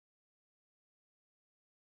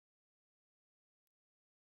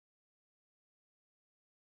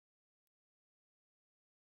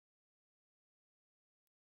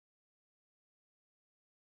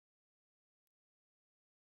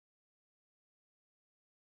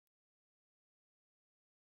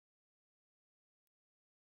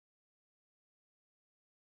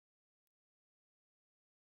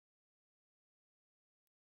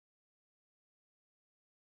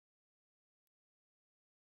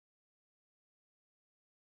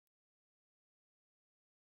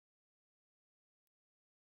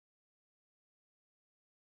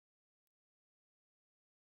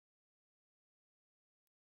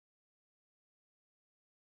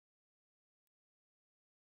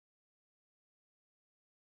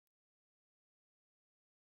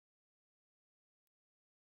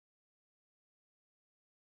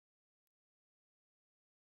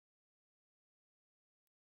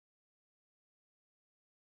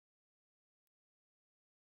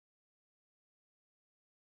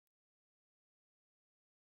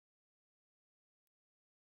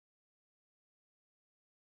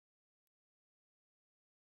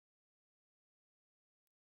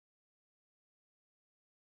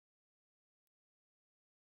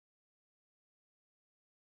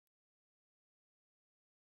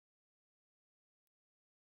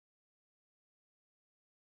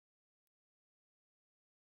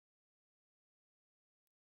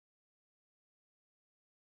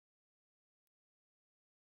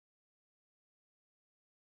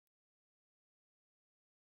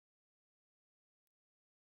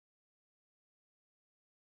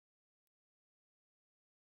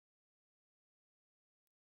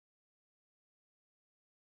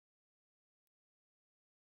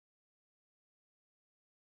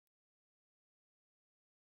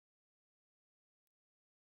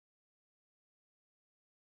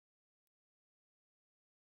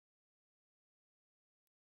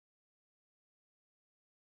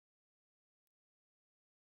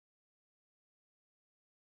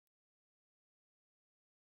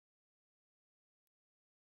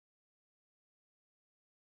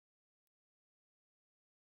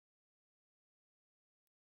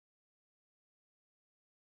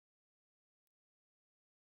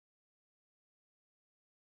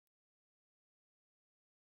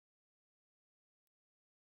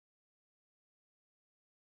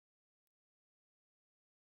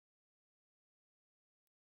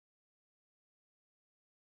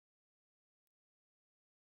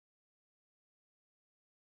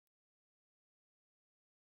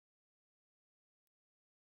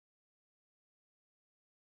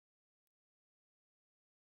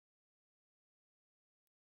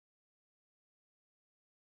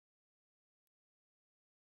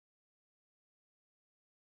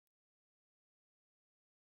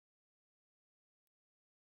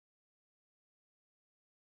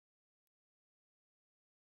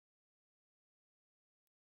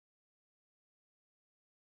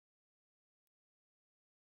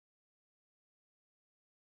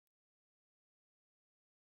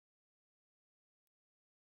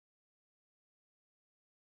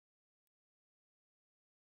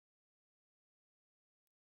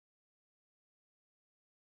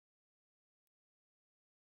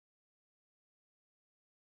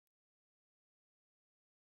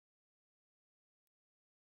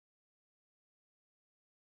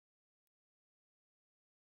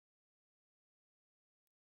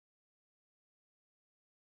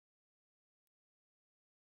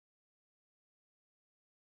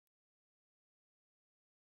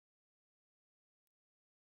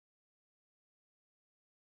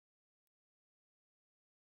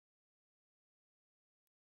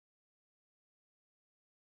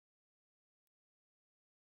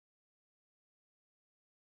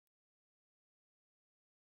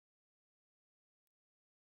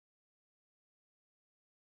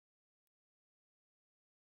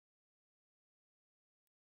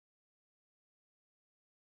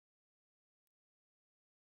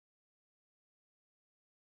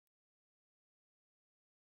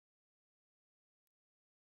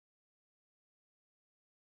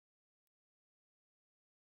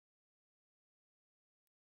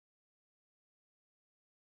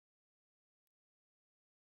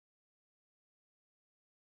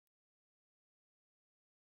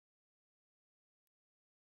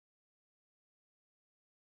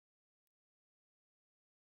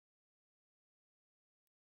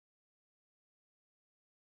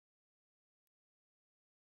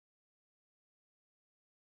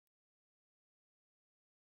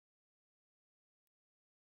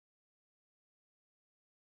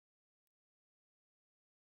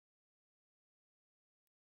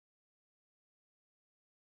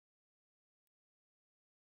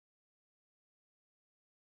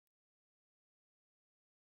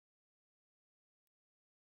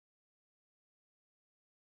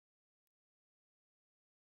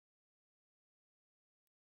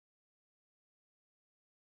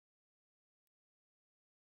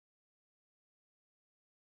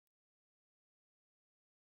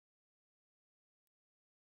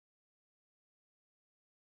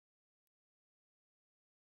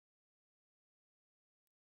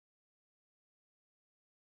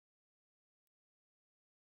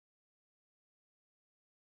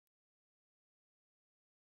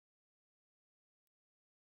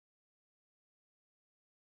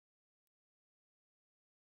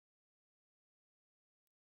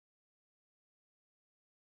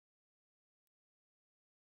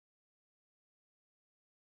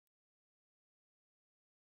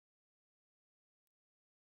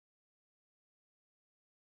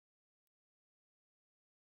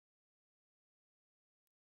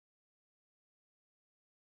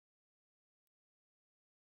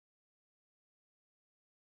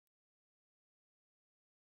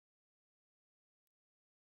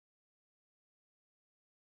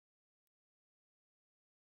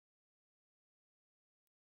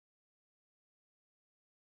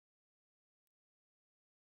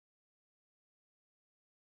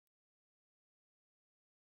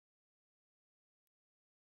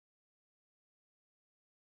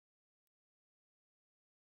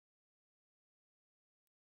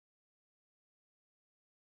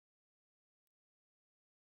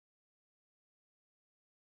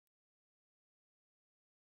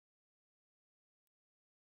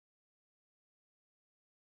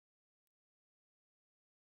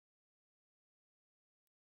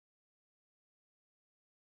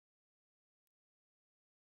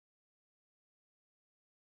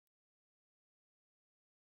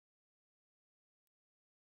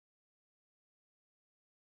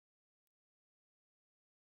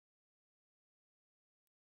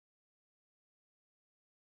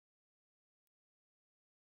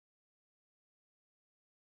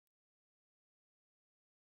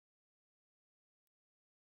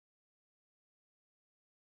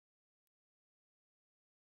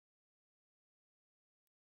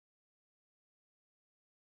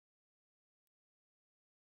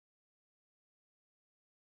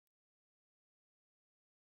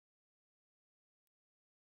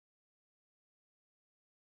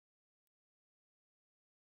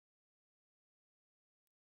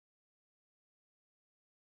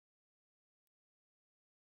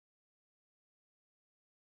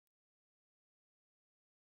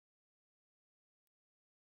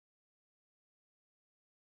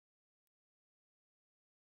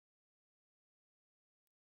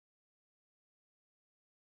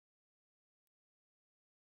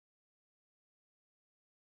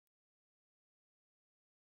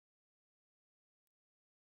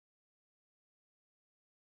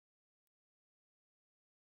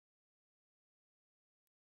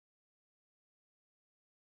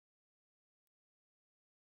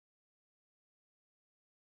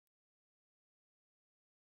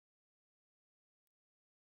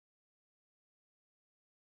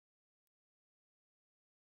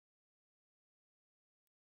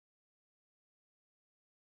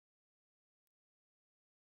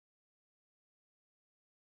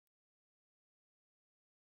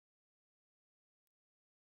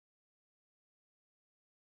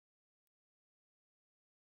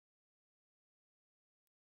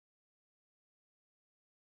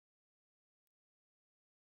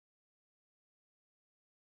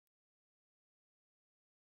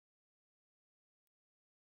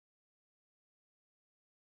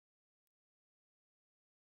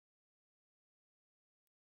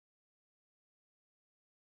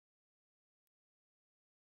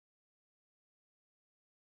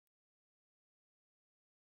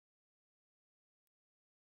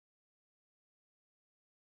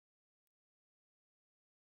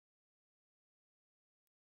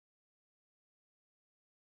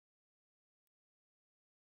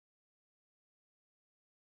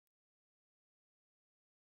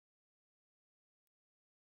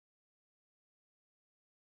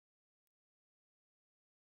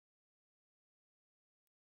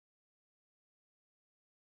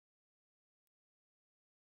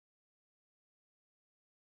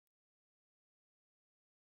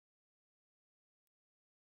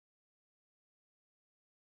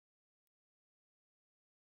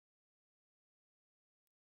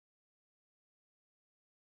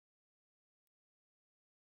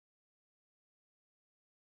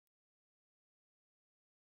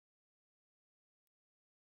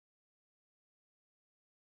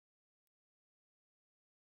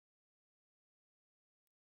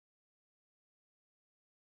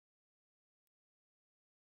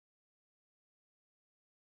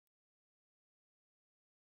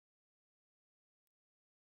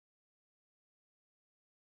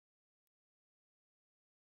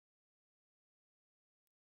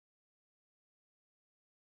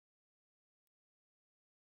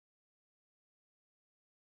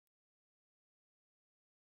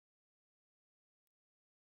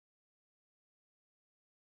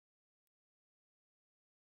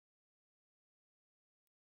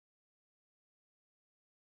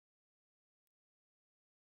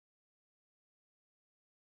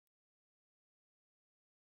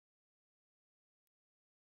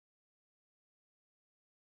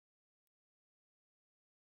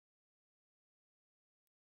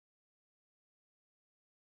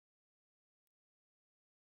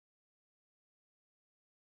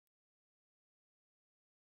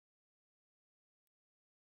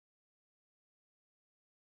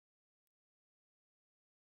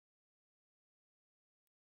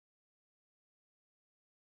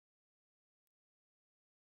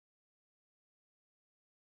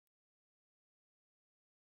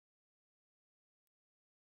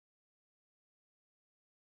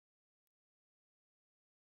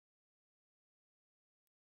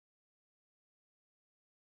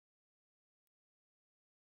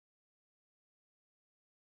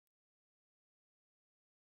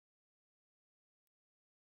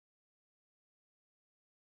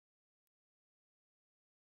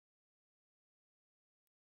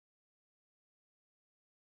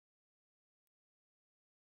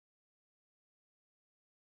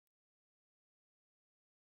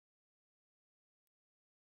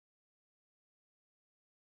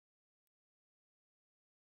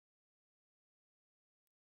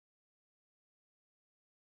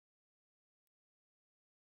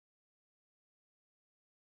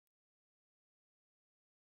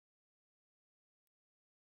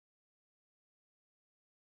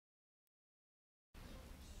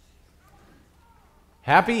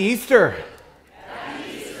Happy Easter.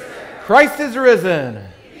 Happy Easter. Christ is risen.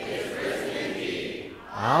 He is risen indeed.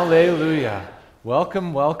 Hallelujah.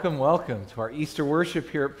 Welcome, welcome, welcome to our Easter worship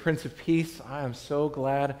here at Prince of Peace. I am so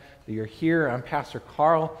glad that you're here. I'm Pastor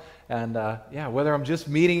Carl. And whether I'm just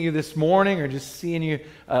meeting you this morning or just seeing you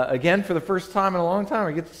again for the first time in a long time,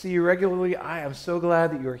 I get to see you regularly. I am so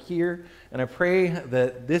glad that you're here. And I pray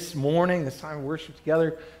that this morning, this time of worship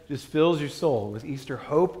together, just fills your soul with Easter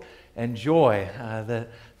hope and joy that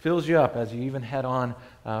fills you up as you even head on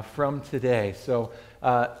from today. So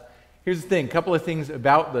here's the thing, a couple of things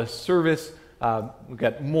about the service. We've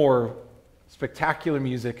got more spectacular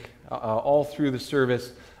music all through the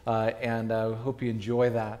service, and I hope you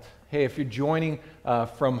enjoy that. Hey, if you're joining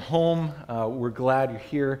from home, we're glad you're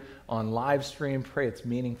here on live stream. Pray it's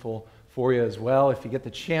meaningful for you as well. If you get the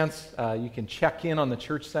chance, you can check in on the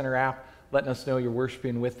Church Center app, letting us know you're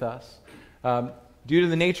worshiping with us. Due to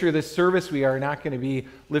the nature of this service, we are not going to be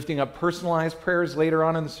lifting up personalized prayers later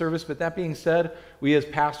on in the service, but that being said, we as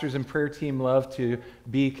pastors and prayer team love to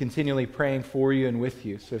be continually praying for you and with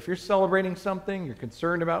you. So if you're celebrating something, you're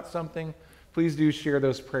concerned about something, please do share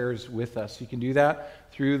those prayers with us. You can do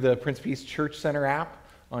that through the Prince of Peace Church Center app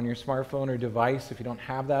on your smartphone or device. If you don't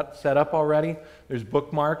have that set up already, there's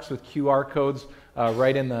bookmarks with QR codes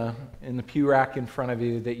right in the pew rack in front of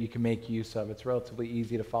you that you can make use of. It's relatively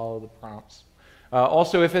easy to follow the prompts.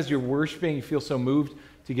 Also, if as you're worshiping you feel so moved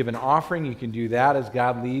to give an offering, you can do that as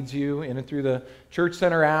God leads you in and through the Church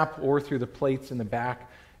Center app or through the plates in the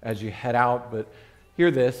back as you head out. But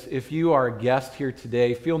hear this, if you are a guest here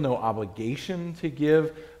today, feel no obligation to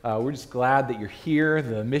give. We're just glad that you're here.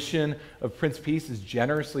 The mission of Prince of Peace is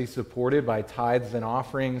generously supported by tithes and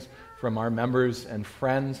offerings from our members and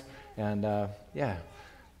friends. And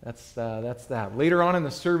that's that. Later on in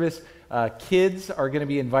the service, kids are going to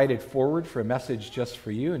be invited forward for a message just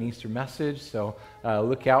for you, an Easter message. So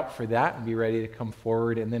look out for that and be ready to come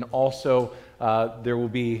forward. And then also there will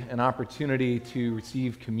be an opportunity to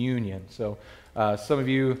receive communion. So some of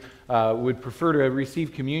you would prefer to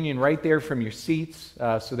receive communion right there from your seats.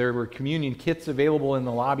 So there were communion kits available in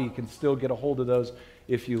the lobby. You can still get a hold of those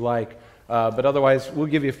if you like. But otherwise, we'll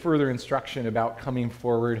give you further instruction about coming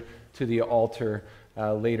forward to the altar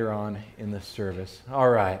later on in the service. All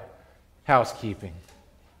right, housekeeping.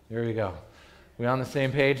 There we go. We on the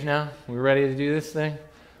same page now? We ready to do this thing?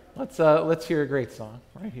 Let's hear a great song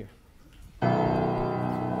right here.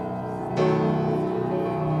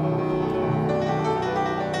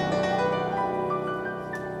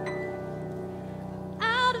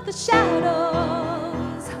 Out of the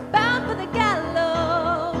shadows, bound for the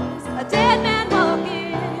gallows, a dead man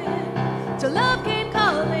walking, till love came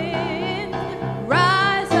calling.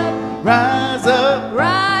 Rise up, Rise up,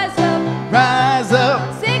 rise up, rise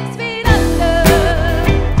up. 6 feet under.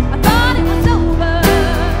 I thought it was over.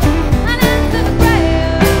 I answered the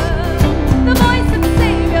prayer, the voice of the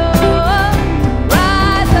Savior.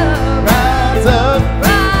 Rise up, Rise up,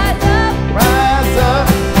 rise up, rise up.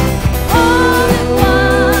 all at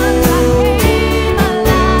once I came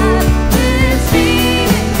alive. This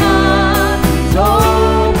beating heart, these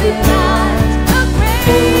open eyes, a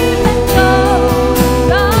grave that closed,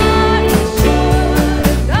 God is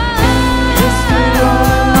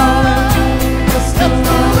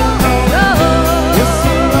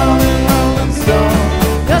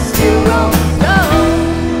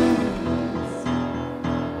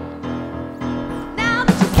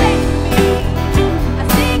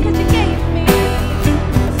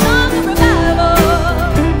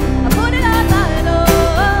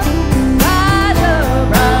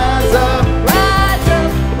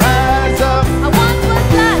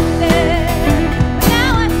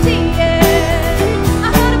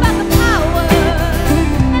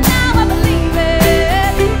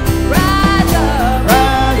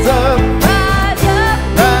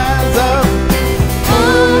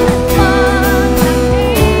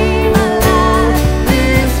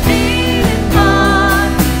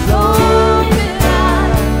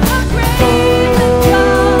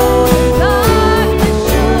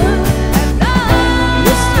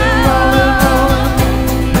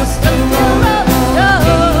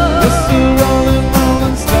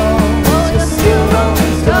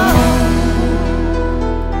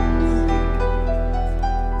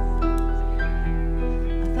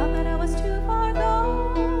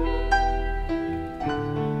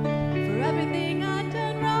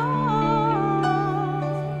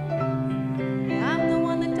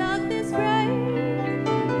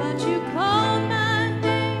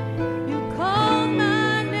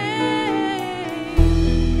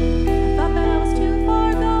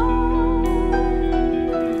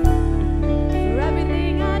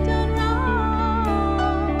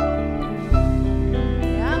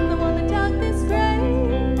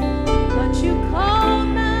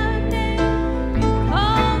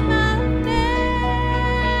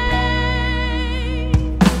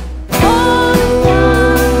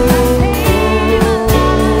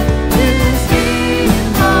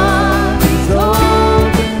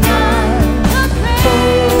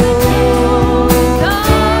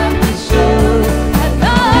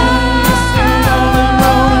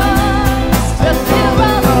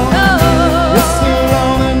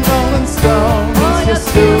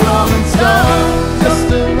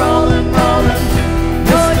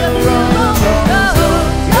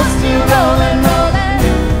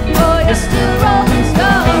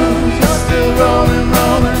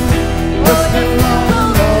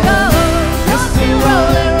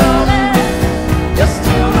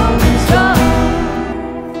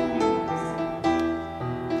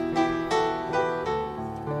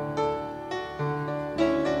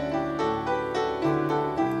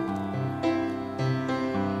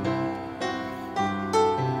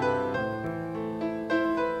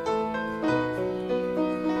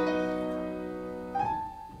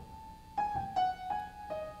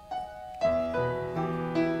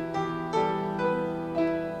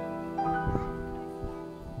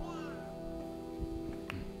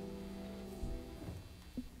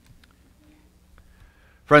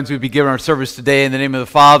Friends, we begin our service today in the name of the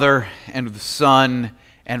Father, and of the Son,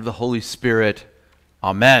 and of the Holy Spirit.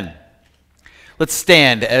 Amen. Let's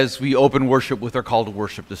stand as we open worship with our call to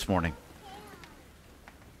worship this morning.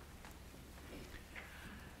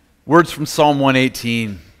 Words from Psalm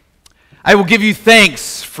 118. I will give you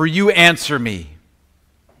thanks, for you answer me.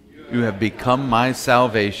 You have become my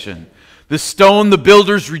salvation. The stone the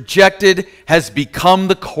builders rejected has become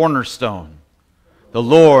the cornerstone. The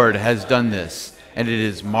Lord has done this, and it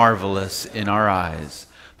is marvelous in our eyes.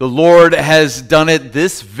 The Lord has done it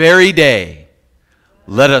this very day.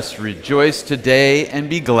 Let us rejoice today and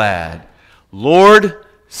be glad. Lord,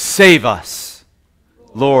 save us.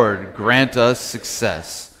 Lord, grant us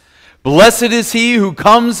success. Blessed is he who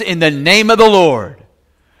comes in the name of the Lord.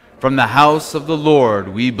 From the house of the Lord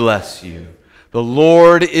we bless you. The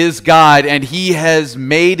Lord is God, and he has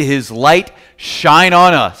made his light shine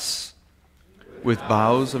on us. With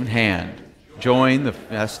bows of hand, join the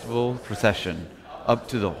festival procession up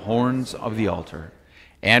to the horns of the altar.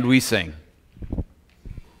 And we sing.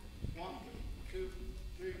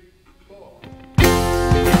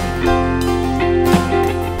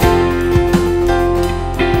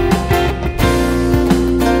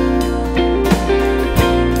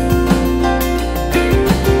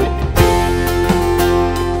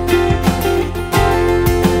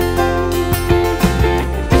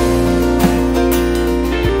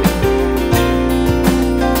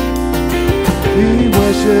 We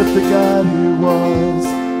worship the God who was.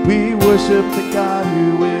 We worship the God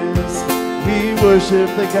who is. We worship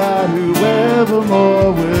the God who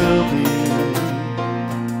evermore will be.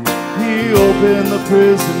 He opened the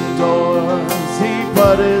prison doors. He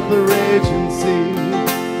parted the raging sea.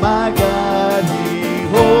 My God, he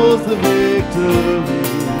holds the victory.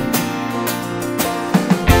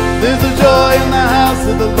 There's a joy in the house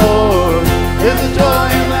of the Lord. There's a joy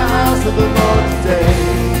in the house of the Lord today.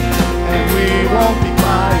 And we won't be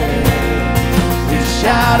quiet. We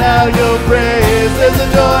shout out your praise. There's a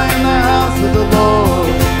joy in the house of the Lord.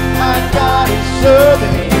 My God is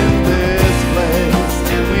surely in this place.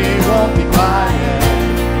 And we won't be quiet.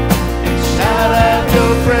 We shout out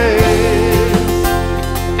your praise.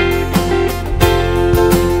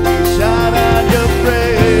 We shout out your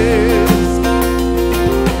praise.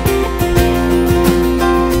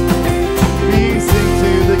 We sing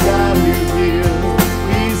to the God who heals.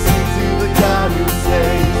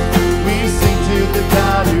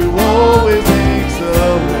 God who always makes a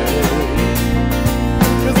way.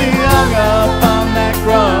 'Cause he hung up on that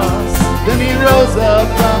cross, then he rose up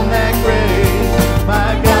from that grave.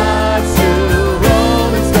 My God, still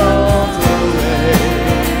rolling stones away.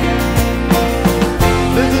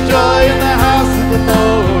 There's a joy in the house of the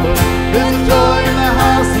Lord. There's a joy in the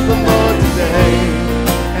house of the Lord today.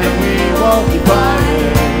 And we won't be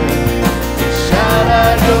quiet. Shout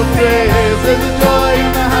out your praise. There's a joy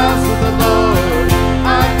in the house of the Lord.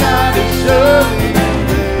 God is surely in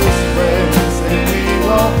this place, and we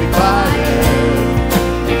won't be quiet.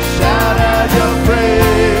 Shout out your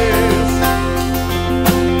praise.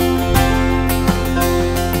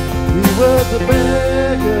 We were the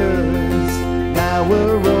beggars, now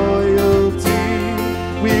we're royalty.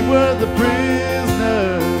 We were the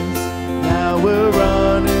prisoners, now we're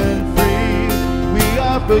running free. We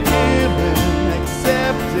are forgiven,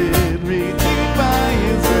 accepted, redeemed by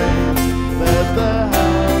his grace. Let the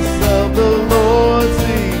house of the Lord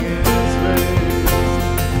sing his praise.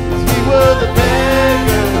 'Cause we were the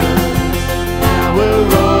beggars, now we're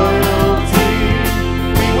royalty.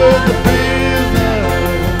 We were the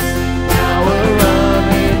prisoners, now we're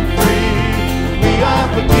running free. We are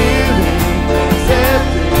forgiven,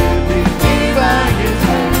 accepted, redeemed by his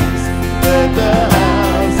grace. Let the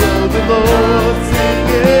house of the Lord sing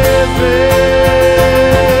his praise.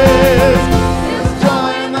 There's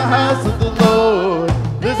joy in the house of the Lord.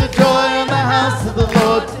 There's a joy in the house of the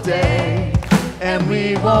Lord today. And we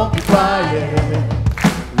won't be quiet.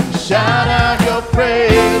 We shout out your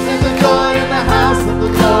praise. There's a joy in the house of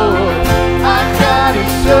the Lord. Our God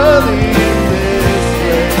is surely in this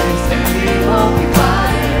place. And we won't be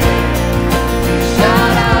quiet. We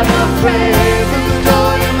shout out your praise. There's a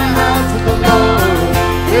joy in the house of the Lord.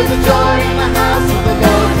 There's a joy in the house of the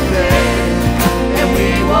Lord today. And we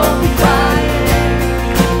won't be quiet.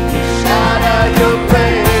 Shout out your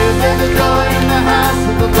praise. There's a joy in the house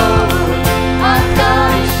of the Lord. Our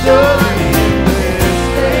God is surely in this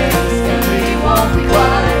place, and we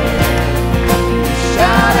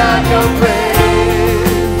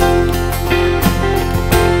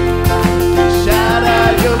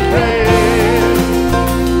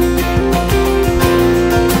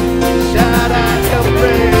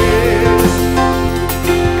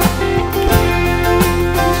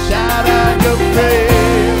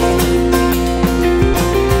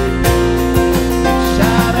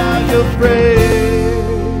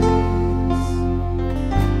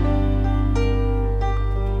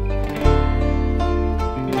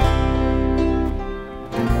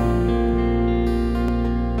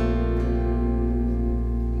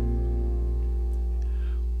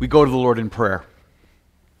we go to the Lord in prayer.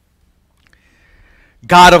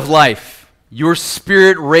 God of life, your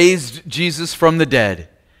Spirit raised Jesus from the dead.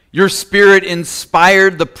 Your Spirit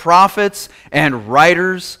inspired the prophets and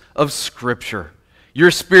writers of Scripture. Your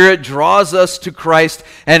Spirit draws us to Christ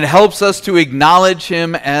and helps us to acknowledge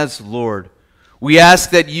Him as Lord. We ask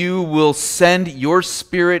that you will send your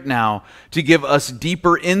Spirit now to give us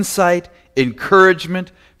deeper insight,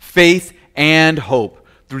 encouragement, faith, and hope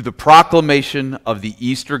through the proclamation of the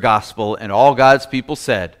Easter gospel. And all God's people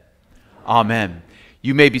said, Amen.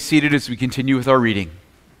 You may be seated as we continue with our reading.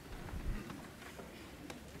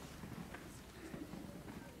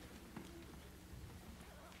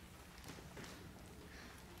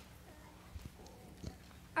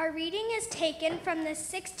 Our reading is taken from the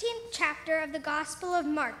 16th chapter of the Gospel of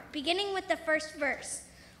Mark, beginning with the first verse.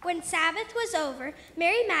 When Sabbath was over,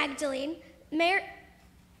 Mary Magdalene,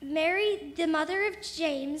 Mary the mother of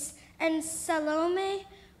James, and Salome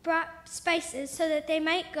brought spices so that they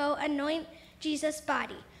might go anoint Jesus'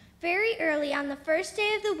 body. Very early on the first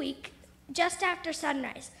day of the week, just after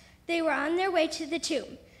sunrise, they were on their way to the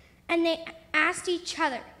tomb, and they asked each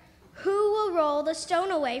other, "Who will roll the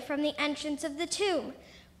stone away from the entrance of the tomb?"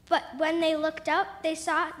 But when they looked up, they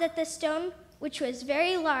saw that the stone, which was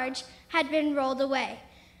very large, had been rolled away.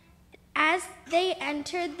 As they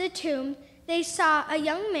entered the tomb, they saw a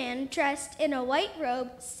young man dressed in a white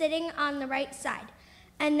robe sitting on the right side,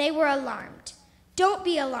 and they were alarmed. "Don't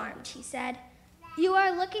be alarmed," he said. "You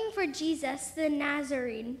are looking for Jesus the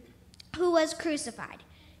Nazarene, who was crucified.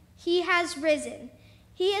 He has risen.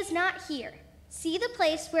 He is not here. See the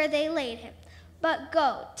place where they laid him. But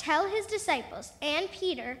go, tell his disciples and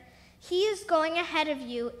Peter, he is going ahead of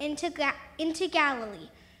you into Galilee.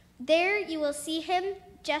 There you will see him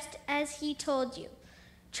just as he told you."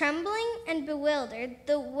 Trembling and bewildered,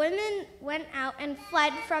 the women went out and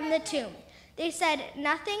fled from the tomb. They said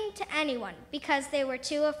nothing to anyone because they were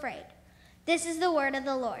too afraid. This is the word of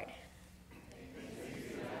the Lord.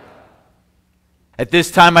 At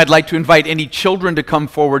this time, I'd like to invite any children to come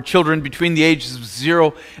forward, children between the ages of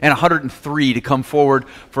 0 and 103 to come forward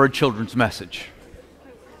for a children's message.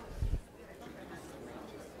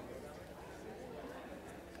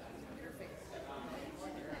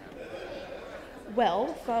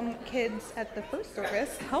 Well, some kids at the first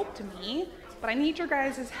service helped me, but I need your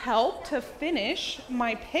guys' help to finish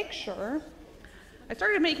my picture. I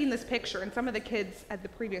started making this picture, and some of the kids at the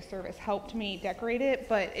previous service helped me decorate it,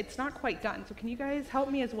 but it's not quite done. So can you guys help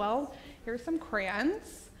me as well? Here's some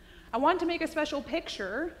crayons. I wanted to make a special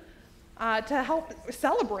picture to help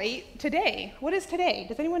celebrate today. What is today?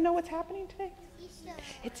 Does anyone know what's happening today? Easter.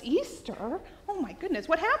 It's Easter? Oh my goodness,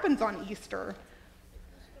 what happens on Easter?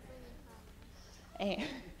 And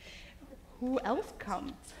who else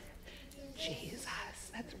comes? Jesus,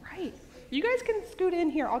 that's right. You guys can scoot in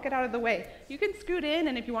here. I'll get out of the way. You can scoot in,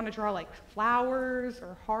 and if you want to draw like flowers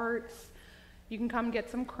or hearts, you can come get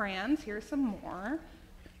some crayons. Here's some more.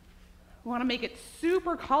 We want to make it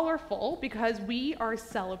super colorful because we are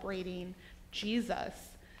celebrating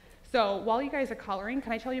Jesus. So while you guys are coloring,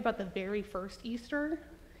 can I tell you about the very first Easter?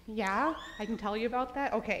 Yeah, I can tell you about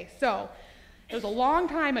that? Okay, so it was a long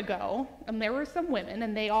time ago, and there were some women,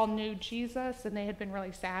 and they all knew Jesus, and they had been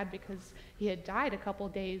really sad because he had died a couple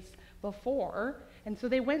days before, and so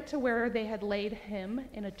they went to where they had laid him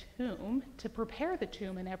in a tomb to prepare the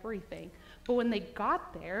tomb and everything. But when they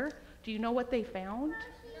got there, do you know what they found?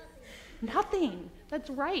 Nothing. That's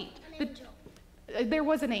right. There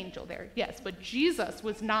was an angel there, yes, but Jesus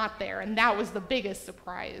was not there, and that was the biggest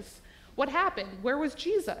surprise. What happened? Where was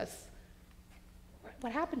Jesus?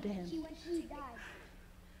 What happened to him? He died.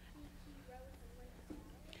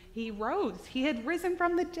 He rose. He had risen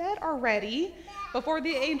from the dead already before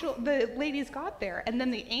the ladies got there. And then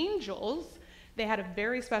the angels, they had a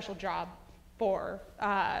very special job for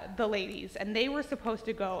the ladies. And they were supposed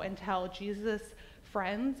to go and tell Jesus'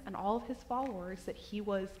 friends and all of his followers that he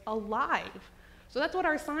was alive. So that's what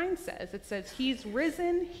our sign says. It says, he's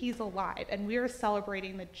risen, he's alive. And we are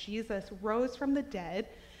celebrating that Jesus rose from the dead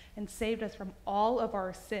and saved us from all of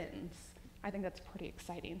our sins. I think that's a pretty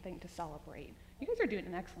exciting thing to celebrate. You guys are doing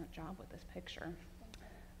an excellent job with this picture.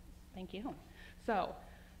 Thank you. So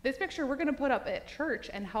this picture we're going to put up at church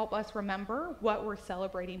and help us remember what we're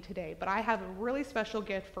celebrating today. But I have a really special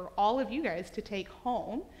gift for all of you guys to take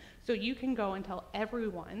home so you can go and tell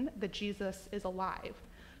everyone that Jesus is alive.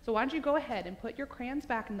 So why don't you go ahead and put your crayons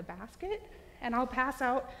back in the basket, and I'll pass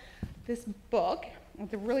out this book.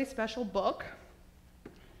 It's a really special book.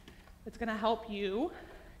 It's going to help you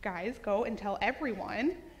guys go and tell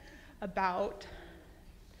everyone about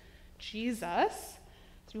Jesus.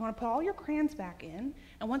 So you want to put all your crayons back in,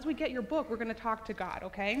 and once we get your book, we're going to talk to God,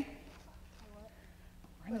 okay?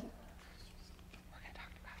 We're going to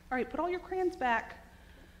talk to God. All right, put all your crayons back.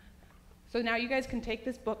 So now you guys can take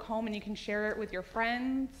this book home and you can share it with your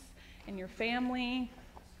friends and your family.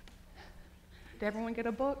 Did everyone get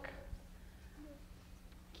a book?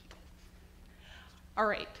 All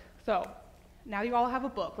right, so now you all have a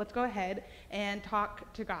book. Let's go ahead and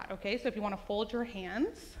talk to God, okay? So if you want to fold your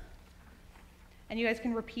hands, and you guys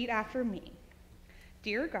can repeat after me.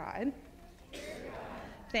 Dear God,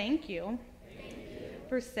 thank you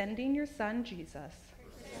for sending your son Jesus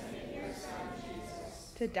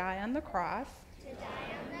to die on the cross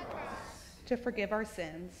to forgive our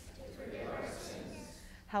sins.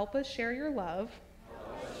 Help us share your love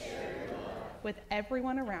with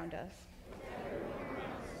everyone around us.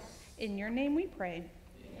 In your name we pray.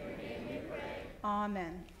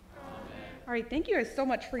 Amen. All right, thank you guys so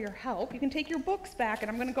much for your help. You can take your books back, and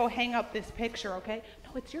I'm going to go hang up this picture, okay?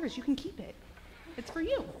 No, it's yours. You can keep it. It's for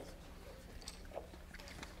you.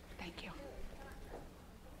 Thank you.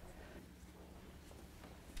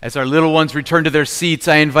 As our little ones return to their seats,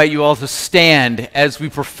 I invite you all to stand as we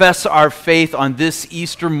profess our faith on this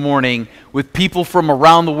Easter morning with people from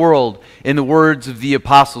around the world in the words of the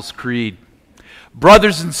Apostles' Creed.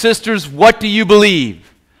 Brothers and sisters, what do you believe?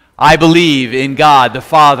 I believe in God the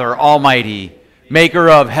Father Almighty, maker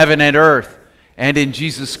of heaven and earth, and in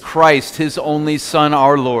Jesus Christ, his only Son,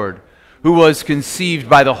 our Lord, who was conceived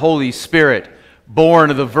by the Holy Spirit,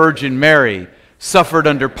 born of the Virgin Mary, suffered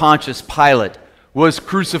under Pontius Pilate, was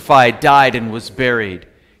crucified, died, and was buried.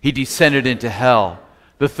 He descended into hell.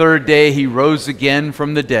 The third day he rose again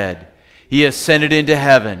from the dead. He ascended into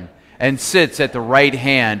heaven and sits at the right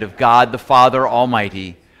hand of God the Father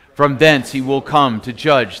Almighty. From thence he will come to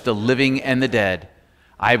judge the living and the dead.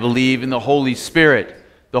 I believe in the Holy Spirit,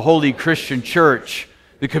 the holy Christian church,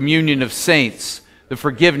 the communion of saints, the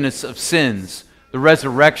forgiveness of sins, the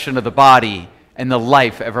resurrection of the body, and the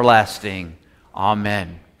life everlasting.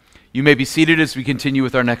 Amen. You may be seated as we continue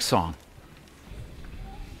with our next song.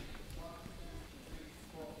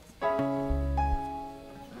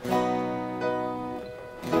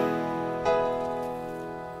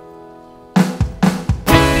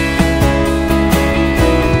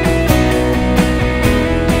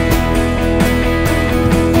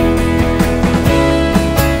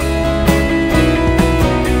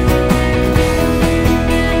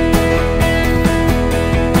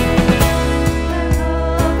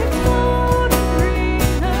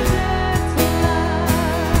 Greener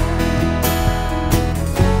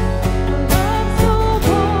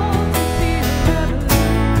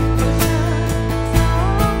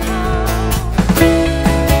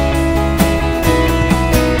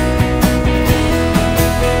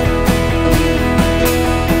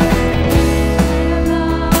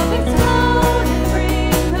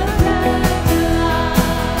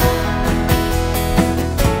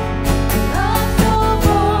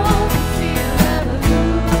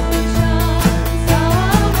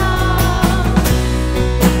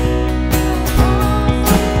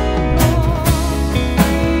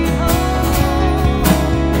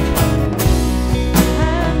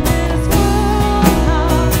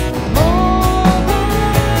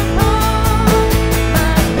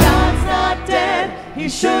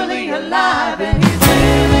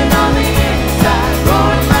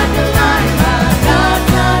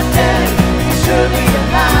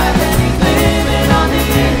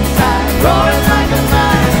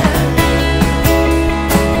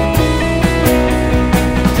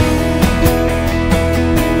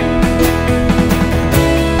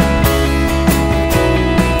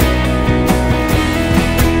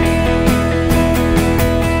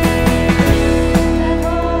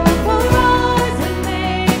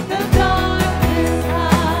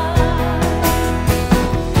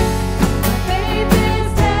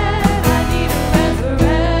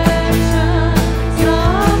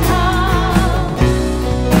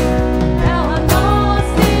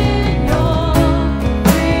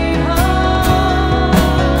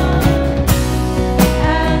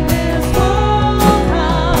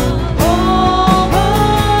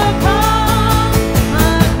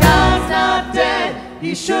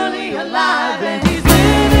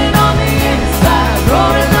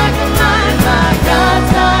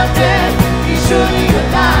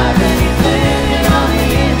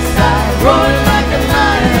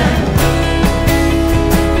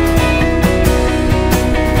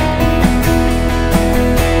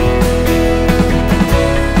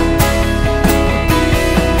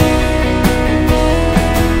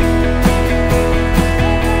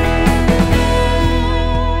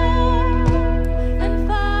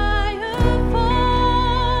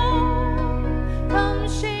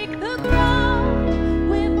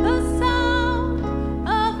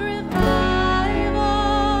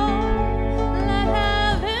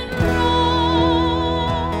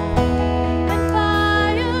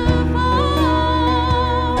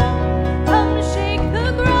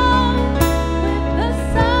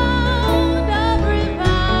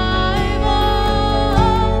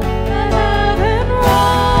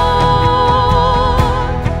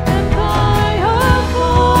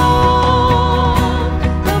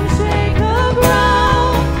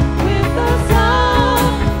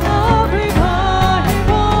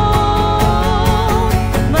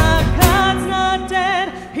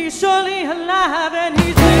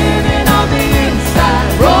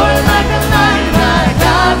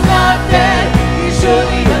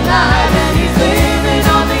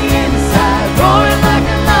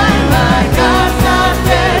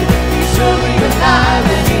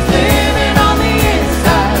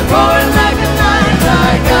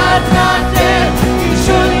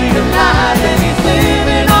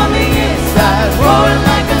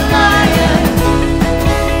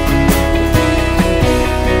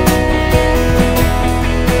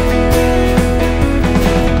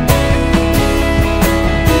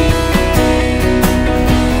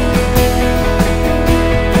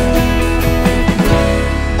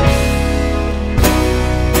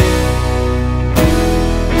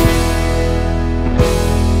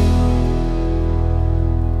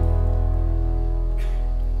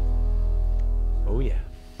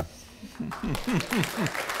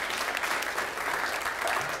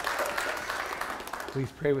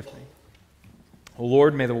Please pray with me. O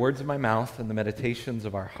Lord, may the words of my mouth and the meditations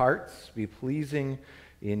of our hearts be pleasing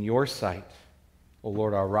in your sight. O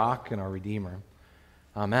Lord, our rock and our redeemer.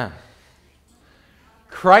 Amen.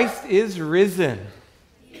 Christ is risen.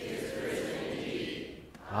 He is risen indeed.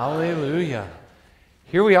 Hallelujah.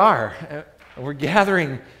 Here we are. We're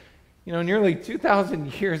gathering, nearly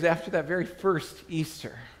 2,000 years after that very first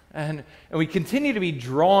Easter. And we continue to be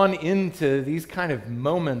drawn into these kind of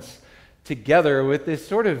moments together with this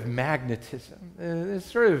sort of magnetism, this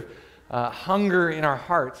sort of hunger in our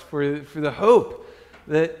hearts for the hope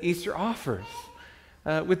that Easter offers,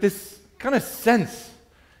 with this kind of sense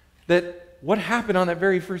that what happened on that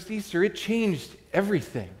very first Easter, it changed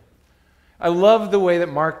everything. I love the way that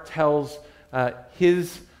Mark tells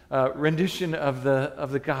his rendition of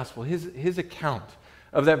the gospel, his account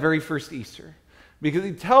of that very first Easter. Because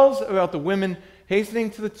he tells about the women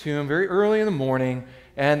hastening to the tomb very early in the morning,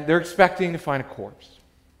 and they're expecting to find a corpse,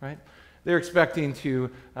 right? They're expecting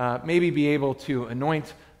to maybe be able to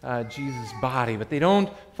anoint Jesus' body, but they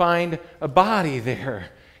don't find a body there.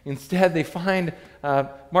 Instead, they find,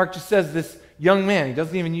 Mark just says, this young man. He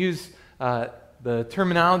doesn't even use the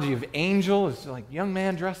terminology of angel. It's like young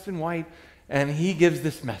man dressed in white, and he gives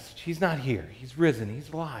this message. He's not here. He's risen. He's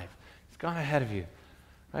alive. He's gone ahead of you,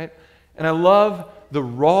 right? And I love the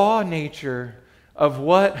raw nature of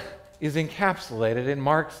what is encapsulated in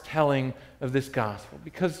Mark's telling of this gospel,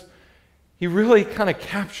 because he really kind of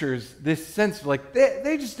captures this sense of like,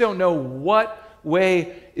 they just don't know what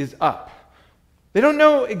way is up. They don't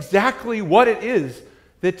know exactly what it is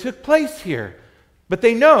that took place here, but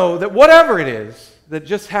they know that whatever it is that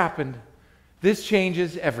just happened, this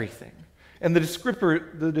changes everything. And the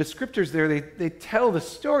descriptors there, they tell the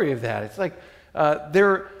story of that. It's like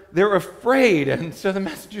they're afraid, and so the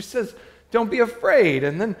messenger says, don't be afraid,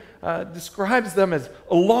 and then describes them as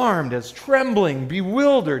alarmed, as trembling,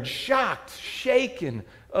 bewildered, shocked, shaken,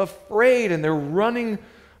 afraid, and they're running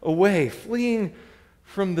away, fleeing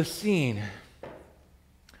from the scene.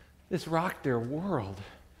 This rocked their world.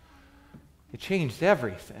 It changed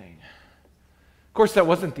everything. Of course, that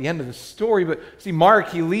wasn't the end of the story, but see, Mark,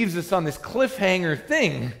 he leaves us on this cliffhanger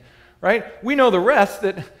thing, right? We know the rest,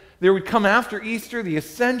 that there would come after Easter the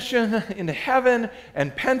ascension into heaven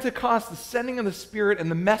and Pentecost, the sending of the Spirit,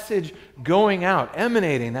 and the message going out,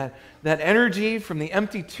 emanating, that energy from the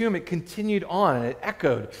empty tomb. It continued on, and it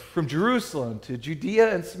echoed from Jerusalem to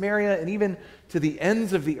Judea and Samaria and even to the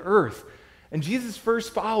ends of the earth. And Jesus'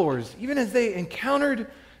 first followers, even as they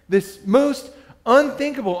encountered this most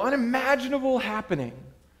unthinkable, unimaginable happening,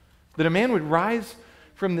 that a man would rise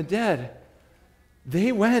from the dead,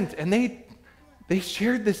 they went and they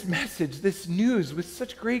shared this message, this news, with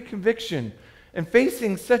such great conviction and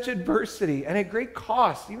facing such adversity and at great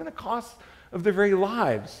cost, even the cost of their very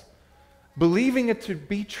lives, believing it to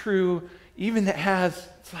be true, even as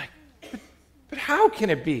it's like, but how can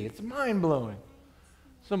it be? It's mind-blowing.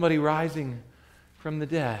 Somebody rising from the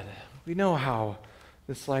dead. We know how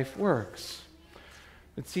this life works.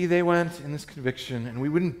 But see, they went in this conviction, and we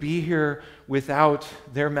wouldn't be here without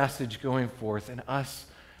their message going forth and us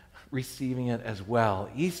receiving it as well.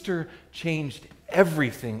 Easter changed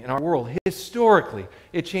everything in our world. Historically,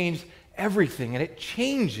 it changed everything, and it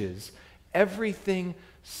changes everything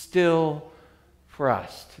still for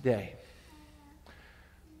us today.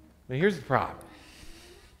 But here's the problem.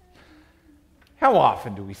 How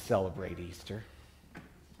often do we celebrate Easter?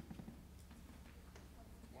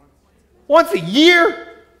 Once a year?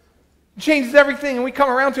 It changes everything, and we come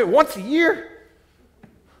around to it once a year?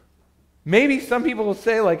 Maybe some people will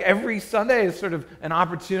say, like, every Sunday is sort of an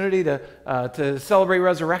opportunity to celebrate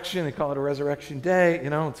resurrection. They call it a resurrection day.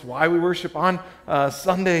 It's why we worship on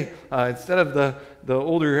Sunday instead of the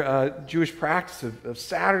older Jewish practice of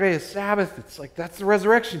Saturday as Sabbath. It's like, that's the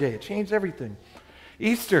resurrection day. It changed everything.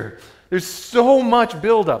 Easter, there's so much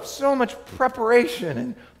buildup, so much preparation,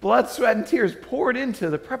 and blood, sweat, and tears poured into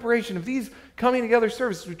the preparation of these coming together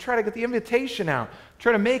services. We try to get the invitation out,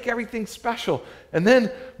 try to make everything special, and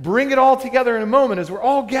then bring it all together in a moment as we're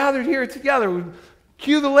all gathered here together. We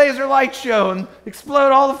cue the laser light show and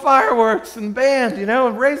explode all the fireworks and band,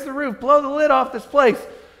 and raise the roof, blow the lid off this place.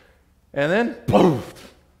 And then,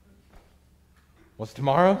 poof! What's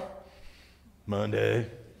tomorrow? Monday.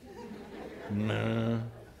 Nah.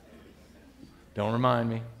 Don't remind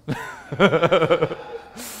me. The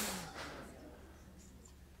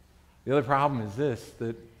other problem is this,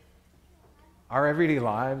 that our everyday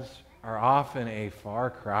lives are often a far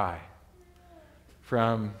cry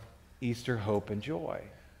from Easter hope and joy.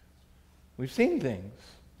 We've seen things.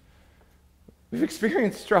 We've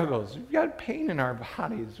experienced struggles. We've got pain in our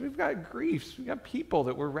bodies. We've got griefs. We've got people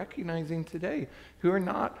that we're recognizing today who are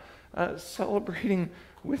not celebrating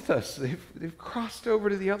with us. They've crossed over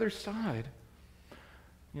to the other side.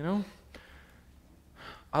 You know,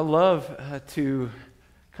 I love to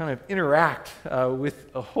kind of interact with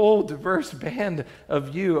a whole diverse band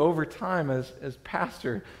of you over time as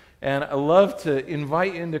pastor. And I love to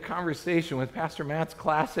invite you into conversation with Pastor Matt's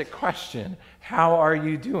classic question, how are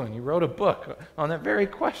you doing? You wrote a book on that very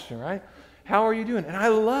question, right? How are you doing? And I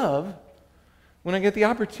love when I get the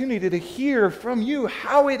opportunity to hear from you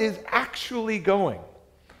how it is actually going.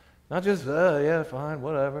 Not just, yeah, fine,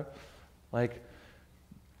 whatever. Like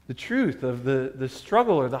the truth of the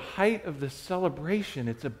struggle or the height of the celebration.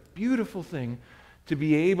 It's a beautiful thing to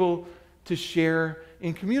be able to share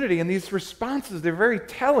in community. And these responses, they're very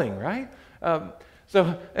telling, right? And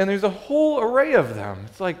there's a whole array of them.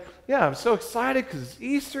 It's like, yeah, I'm so excited because it's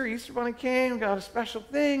Easter. Easter Bunny came, got a special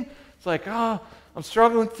thing. It's like, I'm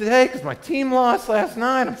struggling today because my team lost last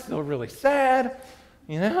night. I'm still really sad,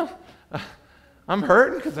 you know? I'm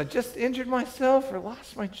hurting because I just injured myself or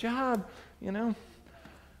lost my job, you know?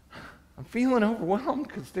 I'm feeling overwhelmed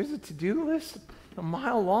because there's a to-do list a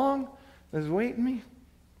mile long that's waiting me.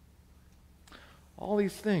 All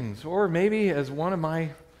these things. Or maybe, as one of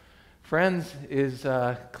my friends is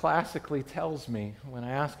classically tells me when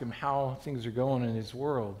I ask him how things are going in his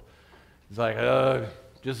world, he's like,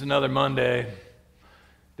 just another Monday.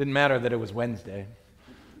 Didn't matter that it was Wednesday.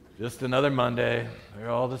 Just another Monday.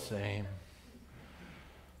 They're all the same.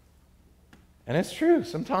 And it's true.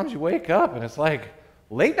 Sometimes you wake up and it's like,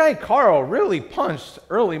 late night Carl really punched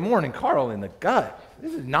early morning Carl in the gut.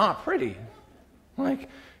 This is not pretty. Like,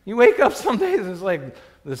 you wake up some days and it's like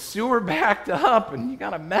the sewer backed up and you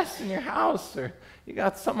got a mess in your house or you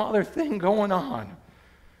got some other thing going on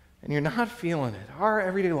and you're not feeling it. Our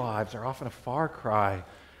everyday lives are often a far cry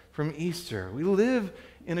from Easter. We live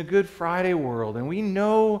in a Good Friday world and we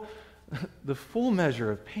know the full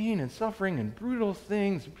measure of pain and suffering and brutal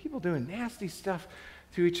things and people doing nasty stuff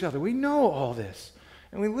to each other. We know all this.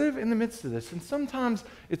 And we live in the midst of this. And sometimes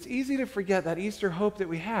it's easy to forget that Easter hope that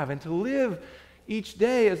we have and to live each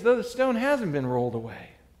day as though the stone hasn't been rolled away.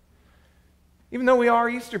 Even though we are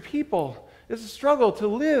Easter people, it's a struggle to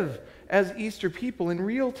live as Easter people in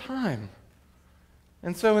real time.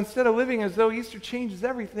 And so instead of living as though Easter changes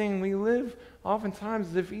everything, we live oftentimes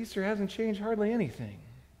as if Easter hasn't changed hardly anything.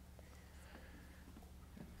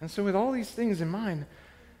 And so with all these things in mind,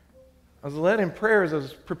 I was led in prayer as I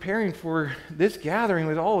was preparing for this gathering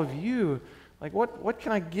with all of you. Like, what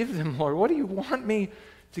can I give them, Lord? What do you want me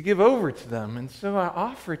to give over to them? And so I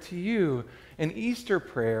offer to you an Easter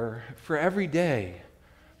prayer for every day,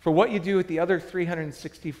 for what you do with the other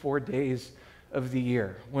 364 days of the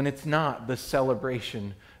year, when it's not the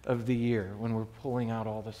celebration of the year, when we're pulling out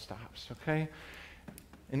all the stops, okay?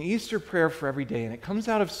 An Easter prayer for every day, and it comes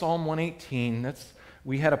out of Psalm 118.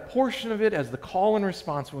 We had a portion of it as the call and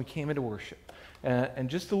response when we came into worship, and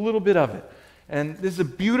just a little bit of it. And this is a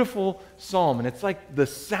beautiful psalm, and it's like the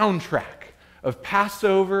soundtrack of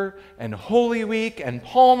Passover and Holy Week and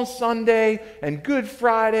Palm Sunday and Good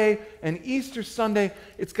Friday and Easter Sunday.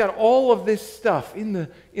 It's got all of this stuff in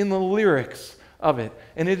the lyrics of it.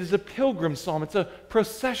 And it is a pilgrim psalm. It's a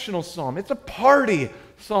processional psalm. It's a party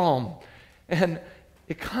psalm. And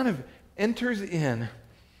it kind of enters in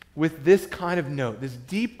with this kind of note, this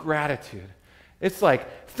deep gratitude. It's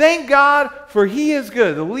like, thank God for He is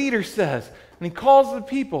good, the leader says. And he calls the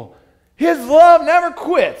people, His love never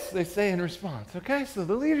quits, they say in response. Okay, so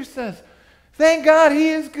the leader says, thank God He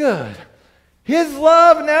is good. His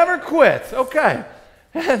love never quits. Okay,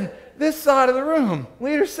 and this side of the room,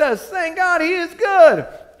 leader says, thank God He is good.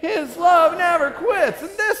 His love never quits.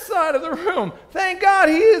 And this side of the room, thank God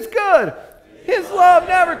He is good. His love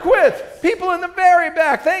never quits. People in the very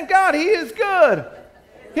back, thank God He is good.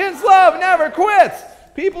 His love never quits.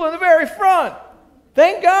 People in the very front,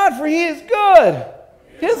 thank God for He is good.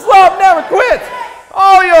 His love never quits.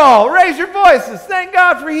 All y'all, raise your voices. Thank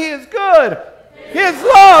God for He is good. His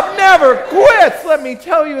love never quits. Let me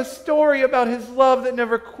tell you a story about His love that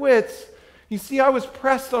never quits. You see, I was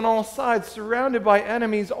pressed on all sides, surrounded by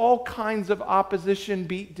enemies, all kinds of opposition,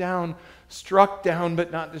 beat down, struck down,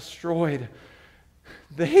 but not destroyed.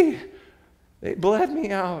 They bled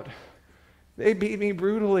me out. They beat me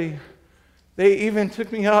brutally. They even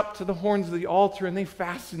took me up to the horns of the altar and they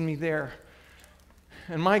fastened me there.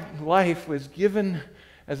 And my life was given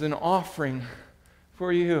as an offering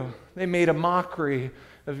for you. They made a mockery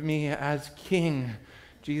of me as king.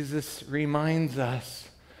 Jesus reminds us.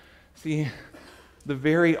 See, the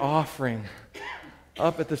very offering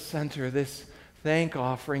up at the center, this thank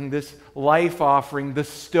offering, this life offering, the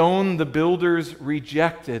stone the builders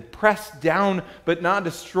rejected, pressed down but not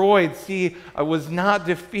destroyed. See, I was not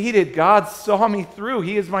defeated. God saw me through.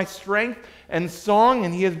 He is my strength and song,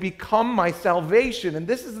 and He has become my salvation. And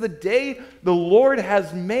this is the day the Lord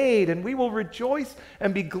has made, and we will rejoice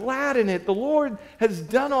and be glad in it. The Lord has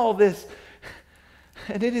done all this,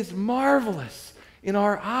 and it is marvelous in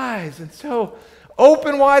our eyes. And so,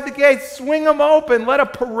 open wide the gates, swing them open, let a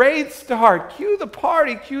parade start. Cue the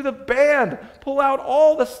party, cue the band, pull out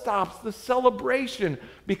all the stops, the celebration,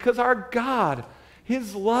 because our God,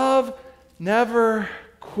 His love never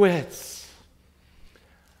quits.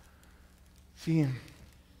 See, in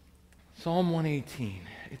Psalm 118,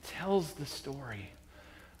 it tells the story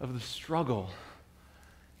of the struggle,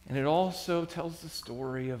 and it also tells the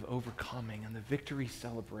story of overcoming and the victory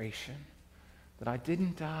celebration, that I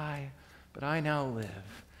didn't die, but I now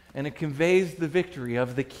live. And it conveys the victory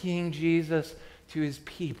of the King Jesus to His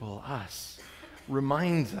people, us.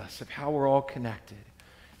 Reminds us of how we're all connected.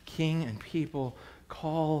 King and people,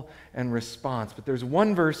 call and response. But there's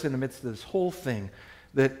one verse in the midst of this whole thing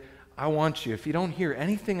that I want you, if you don't hear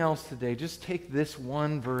anything else today, just take this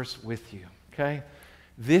one verse with you, okay?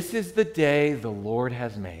 This is the day the Lord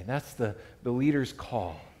has made. That's the leader's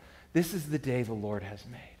call. This is the day the Lord has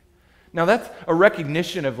made. Now, that's a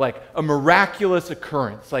recognition of like a miraculous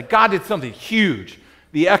occurrence. Like God did something huge,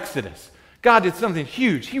 the Exodus. God did something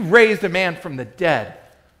huge. He raised a man from the dead.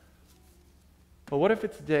 But what if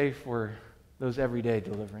it's a day for those everyday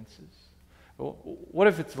deliverances? What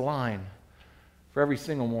if it's a line for every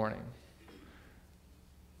single morning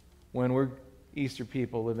when we're Easter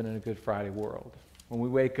people living in a Good Friday world, when we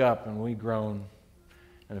wake up and we groan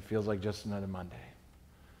and it feels like just another Monday?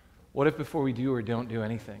 What if before we do or don't do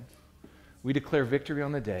anything, we declare victory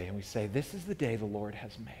on the day and we say, this is the day the Lord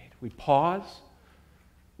has made. We pause,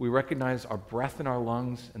 we recognize our breath in our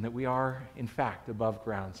lungs and that we are, in fact, above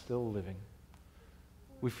ground, still living.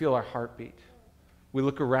 We feel our heartbeat. We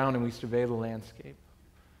look around and we survey the landscape.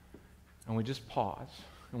 And we just pause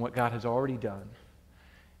in what God has already done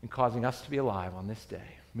in causing us to be alive on this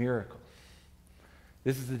day. Miracle.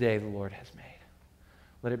 This is the day the Lord has made.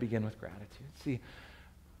 Let it begin with gratitude. See,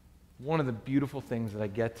 one of the beautiful things that I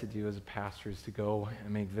get to do as a pastor is to go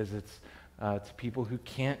and make visits to people who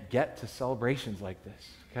can't get to celebrations like this,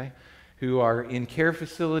 okay? Who are in care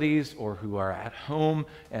facilities or who are at home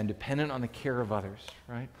and dependent on the care of others,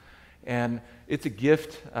 right? And it's a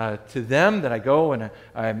gift to them that I go and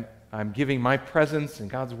I'm giving my presence and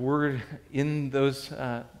God's word in those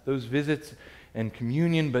visits and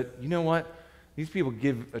communion. But you know what? These people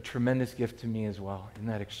give a tremendous gift to me as well in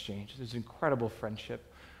that exchange. There's incredible friendship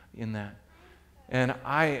in that. And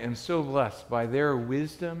I am so blessed by their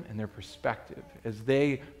wisdom and their perspective as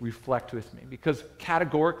they reflect with me, because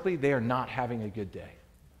categorically they are not having a good day.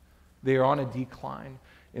 They are on a decline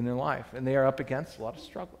in their life, and they are up against a lot of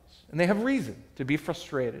struggles. And they have reason to be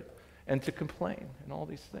frustrated and to complain and all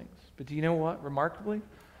these things. But do you know what? Remarkably,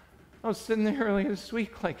 I was sitting there earlier this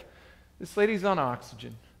week, like, this lady's on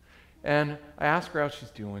oxygen. And I asked her how she's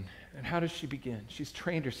doing, and how does she begin? She's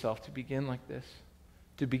trained herself to begin like this.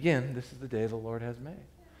 To begin, this is the day the Lord has made.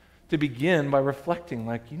 To begin by reflecting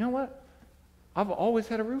like, you know what? I've always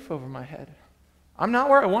had a roof over my head. I'm not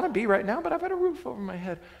where I want to be right now, but I've had a roof over my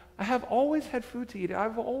head. I have always had food to eat.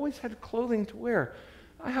 I've always had clothing to wear.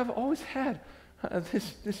 I have always had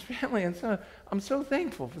this family. And so I'm so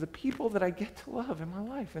thankful for the people that I get to love in my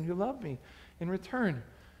life and who love me in return.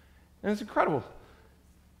 And it's incredible.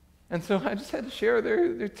 And so I just had to share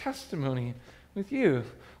their testimony with you.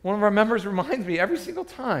 One of our members reminds me every single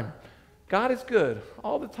time, God is good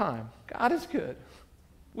all the time. God is good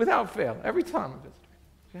without fail every time I visit.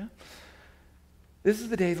 Yeah? This is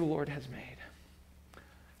the day the Lord has made.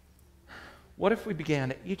 What if we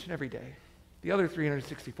began each and every day, the other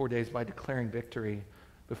 364 days, by declaring victory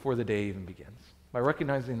before the day even begins, by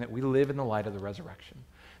recognizing that we live in the light of the resurrection,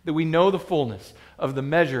 that we know the fullness of the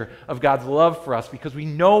measure of God's love for us because we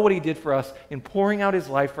know what He did for us in pouring out His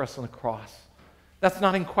life for us on the cross. That's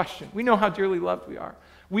not in question. We know how dearly loved we are.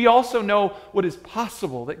 We also know what is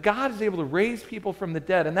possible, that God is able to raise people from the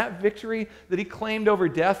dead, and that victory that He claimed over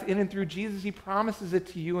death in and through Jesus, He promises it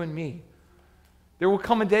to you and me. There will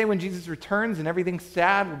come a day when Jesus returns and everything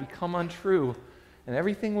sad will become untrue and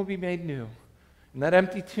everything will be made new. And that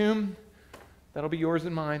empty tomb, that'll be yours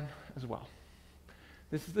and mine as well.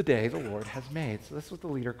 This is the day the Lord has made. So that's what the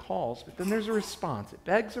leader calls. But then there's a response. It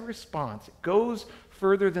begs a response. It goes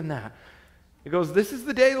further than that. It goes, this is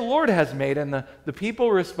the day the Lord has made. And the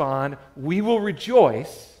people respond, we will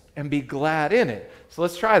rejoice and be glad in it. So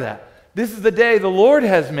let's try that. This is the day the Lord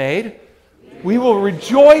has made. We will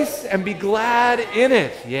rejoice and be glad in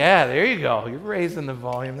it. Yeah, there you go. You're raising the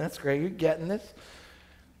volume. That's great. You're getting this,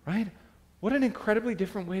 right? What an incredibly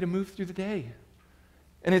different way to move through the day.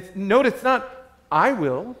 And note it's not I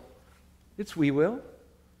will, it's we will.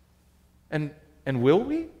 And will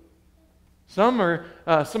we? Some of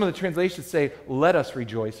the translations say, let us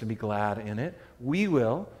rejoice and be glad in it. We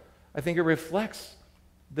will. I think it reflects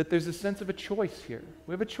that there's a sense of a choice here.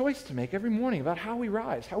 We have a choice to make every morning about how we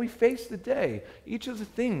rise, how we face the day, each of the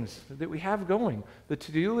things that we have going, the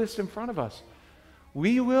to-do list in front of us.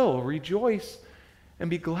 We will rejoice and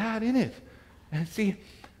be glad in it. And see,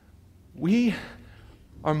 we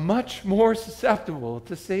are much more susceptible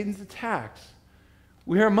to Satan's attacks.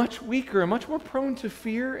 We are much weaker and much more prone to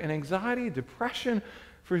fear and anxiety, depression,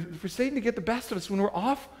 for Satan to get the best of us when we're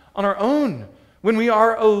off on our own, when we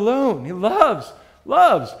are alone. He loves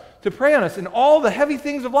to prey on us. And all the heavy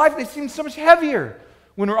things of life, they seem so much heavier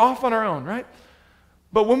when we're off on our own, right?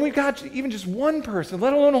 But when we've got even just one person,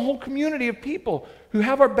 let alone a whole community of people who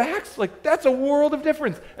have our backs, like that's a world of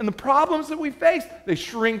difference. And the problems that we face, they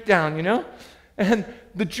shrink down, you know? And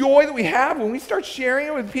the joy that we have when we start sharing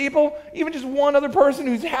it with people, even just one other person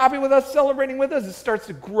who's happy with us, celebrating with us, it starts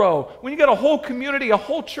to grow. When you got a whole community, a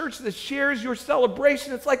whole church that shares your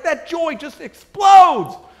celebration, it's like that joy just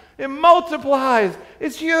explodes. It multiplies.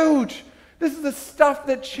 It's huge. This is the stuff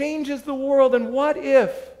that changes the world. And what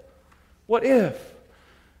if,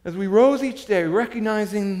 as we rose each day,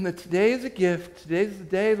 recognizing that today is a gift, today is the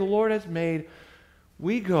day the Lord has made,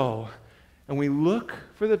 we go and we look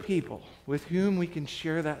for the people with whom we can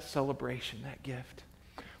share that celebration, that gift.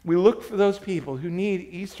 We look for those people who need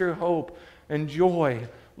Easter hope and joy,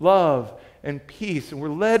 love and peace. And we're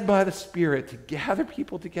led by the Spirit to gather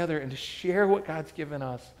people together and to share what God's given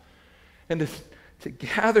us. And to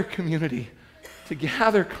gather community, to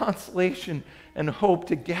gather consolation and hope,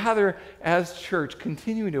 to gather as church,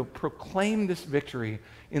 continuing to proclaim this victory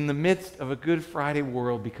in the midst of a Good Friday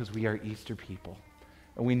world because we are Easter people.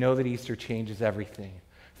 And we know that Easter changes everything.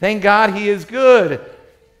 Thank God He is good.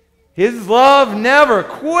 His love never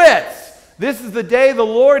quits. This is the day the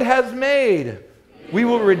Lord has made. We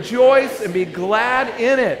will rejoice and be glad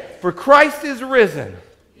in it. For Christ is risen.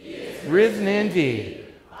 Risen indeed.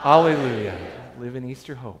 Hallelujah. Live in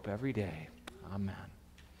Easter hope every day. Amen.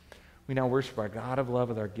 We now worship our God of love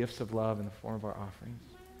with our gifts of love in the form of our offerings.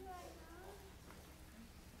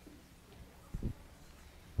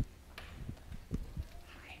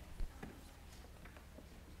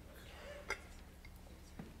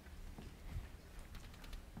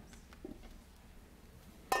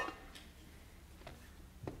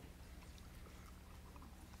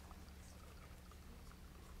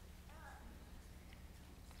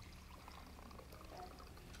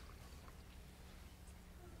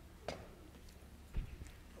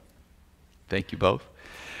 Thank you both.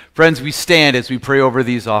 Friends, we stand as we pray over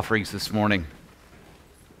these offerings this morning.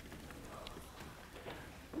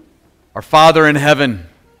 Our Father in heaven,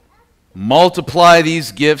 multiply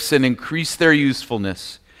these gifts and increase their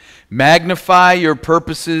usefulness. Magnify your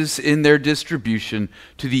purposes in their distribution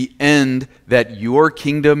to the end that your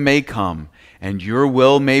kingdom may come and your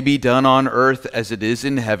will may be done on earth as it is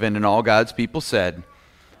in heaven. And all God's people said,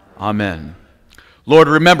 Amen. Lord,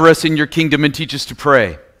 remember us in your kingdom and teach us to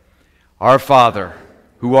pray. Our Father,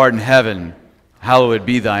 who art in heaven, hallowed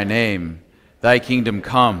be thy name. Thy kingdom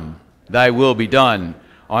come, thy will be done,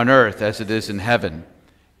 on earth as it is in heaven.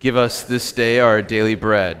 Give us this day our daily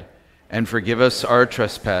bread, and forgive us our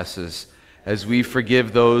trespasses, as we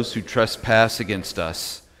forgive those who trespass against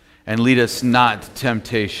us. And lead us not to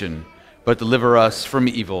temptation, but deliver us from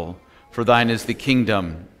evil. For thine is the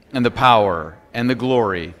kingdom, and the power, and the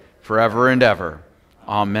glory, forever and ever.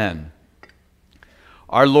 Amen.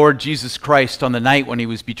 Our Lord Jesus Christ, on the night when he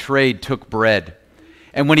was betrayed, took bread.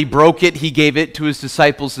 And when he broke it, he gave it to his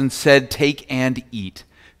disciples and said, Take and eat.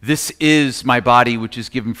 This is my body, which is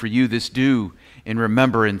given for you. This do in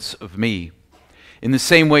remembrance of me. In the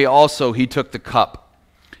same way also he took the cup.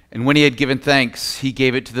 And when he had given thanks, he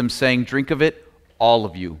gave it to them, saying, Drink of it, all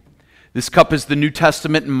of you. This cup is the New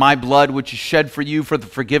Testament in my blood, which is shed for you for the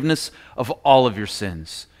forgiveness of all of your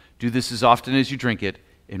sins. Do this as often as you drink it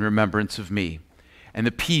in remembrance of me. And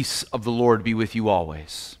the peace of the Lord be with you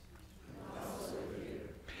always.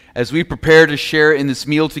 As we prepare to share in this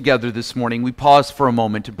meal together this morning, we pause for a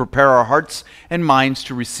moment to prepare our hearts and minds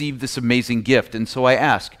to receive this amazing gift. And so I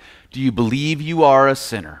ask, do you believe you are a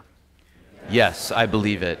sinner? Yes, I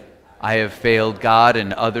believe it. I have failed God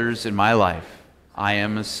and others in my life. I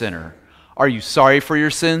am a sinner. Are you sorry for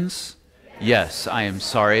your sins? Yes, I am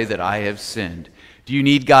sorry that I have sinned. Do you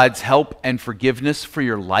need God's help and forgiveness for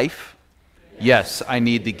your life? Yes, I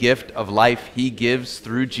need the gift of life he gives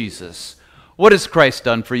through Jesus. What has Christ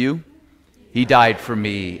done for you? He died for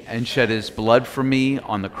me and shed his blood for me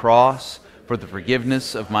on the cross for the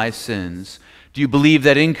forgiveness of my sins. Do you believe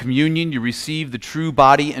that in communion you receive the true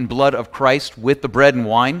body and blood of Christ with the bread and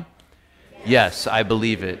wine? Yes, I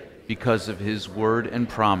believe it because of his word and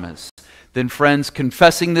promise. Then friends,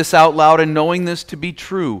 confessing this out loud and knowing this to be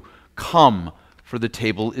true, come, for the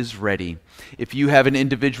table is ready. If you have an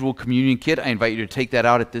individual communion kit, I invite you to take that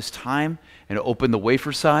out at this time and open the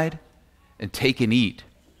wafer side and take and eat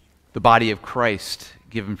the body of Christ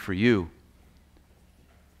given for you.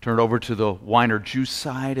 Turn it over to the wine or juice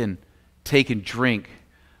side and take and drink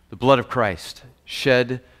the blood of Christ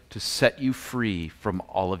shed to set you free from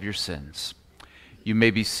all of your sins. You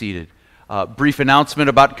may be seated. Brief announcement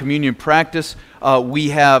about communion practice.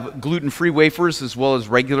 We have gluten-free wafers as well as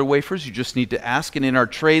regular wafers. You just need to ask. And in our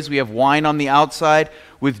trays, we have wine on the outside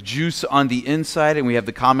with juice on the inside, and we have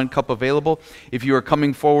the common cup available. If you are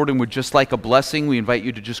coming forward and would just like a blessing, we invite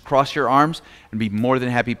you to just cross your arms and be more than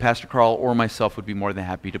happy. Pastor Carl or myself would be more than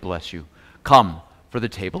happy to bless you. Come, for the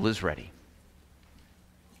table is ready.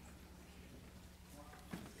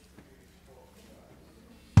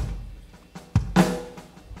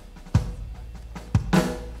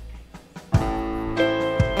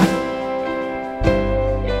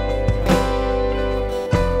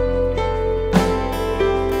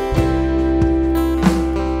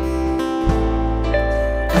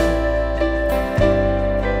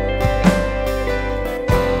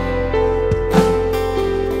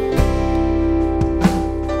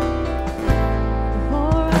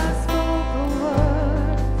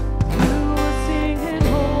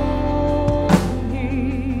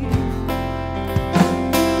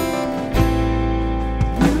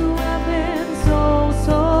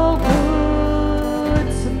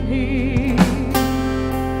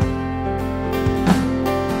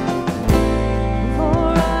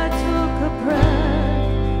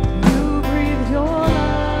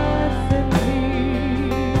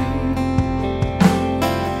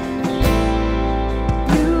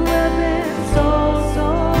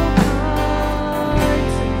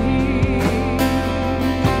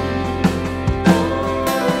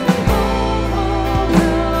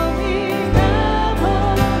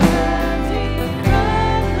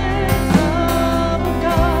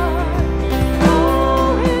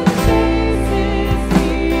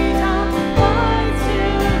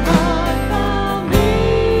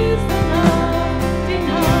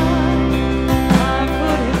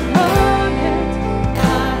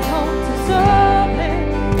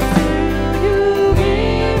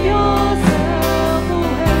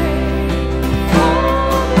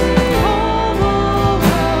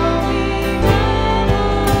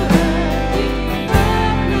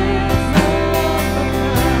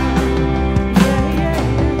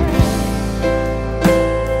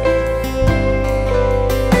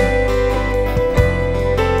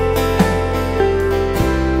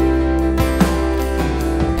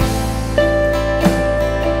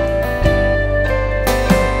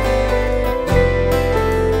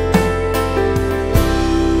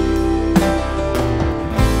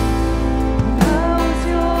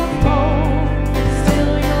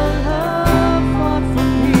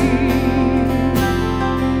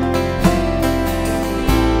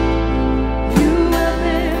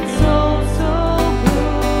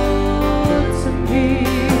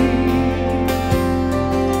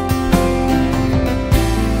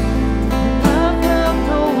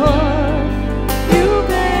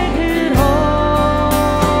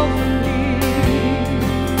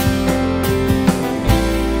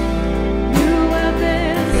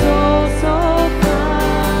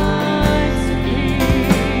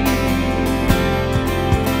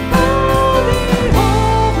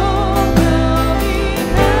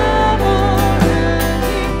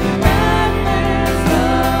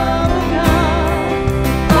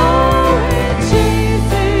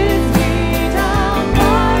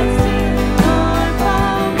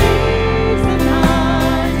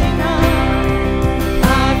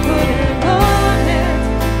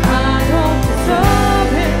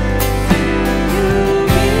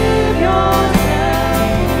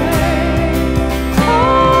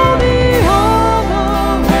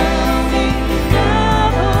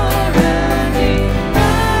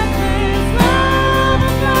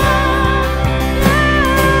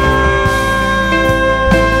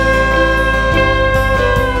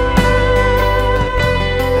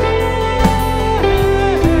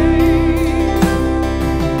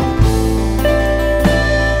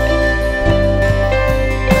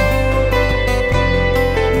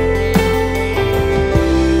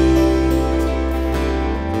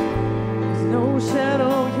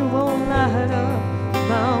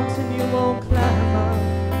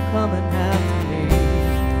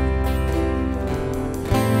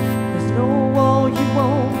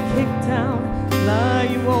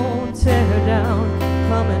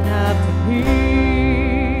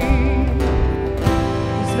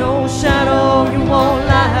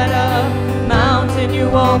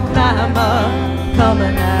 won't climb up,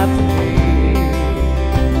 coming after me.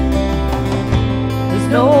 There's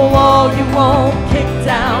no wall you won't kick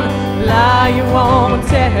down, lie you won't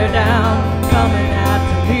tear down, coming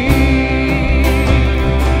after me.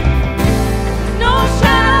 There's no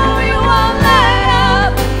shadow you won't light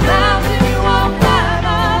up, mountain you won't climb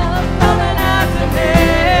up, coming after me.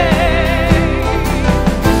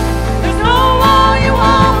 There's no wall you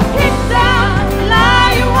won't kick down,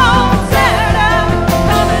 lie you won't tear down,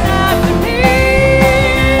 coming after me.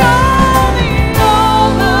 All the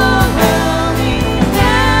overwhelming,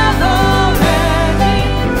 never-ending,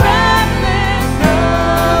 reckless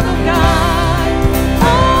love of God.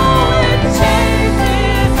 Oh, it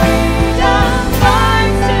chases me down,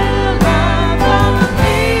 finds till I'm from the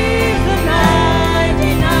leaves of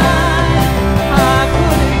 99. I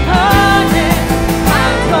couldn't hurt it, I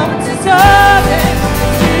don't deserve it,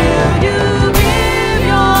 till you give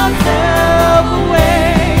yourself away.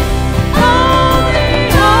 Oh, the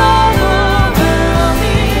overwhelming,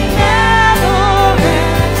 never-ending,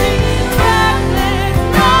 reckless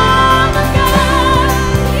love of God.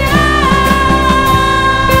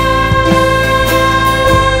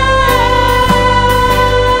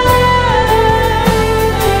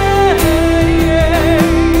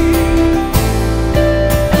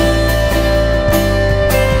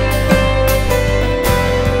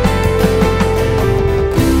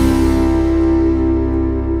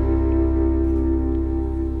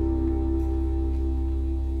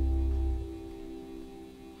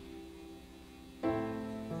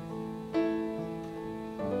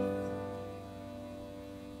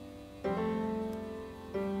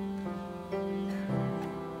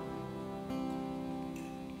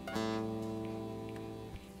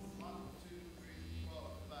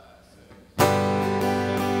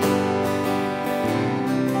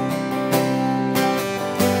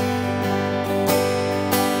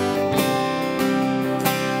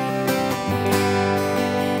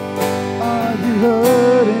 Are you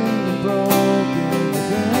hurting and broken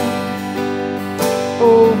within?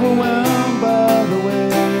 Overwhelmed by the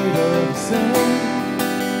weight of sin?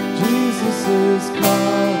 Jesus is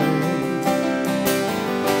calling.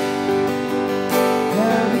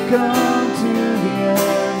 Have you come to the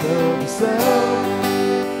end of yourself?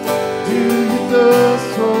 Do you thirst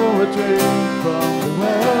for a drink from the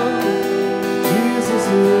well? Jesus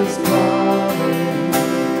is calling.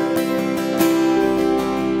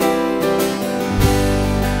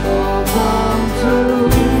 Come to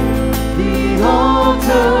the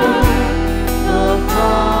altar, the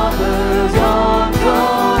Father's arms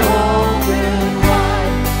are open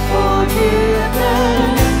wide. Forgiveness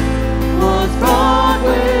was bought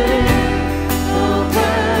with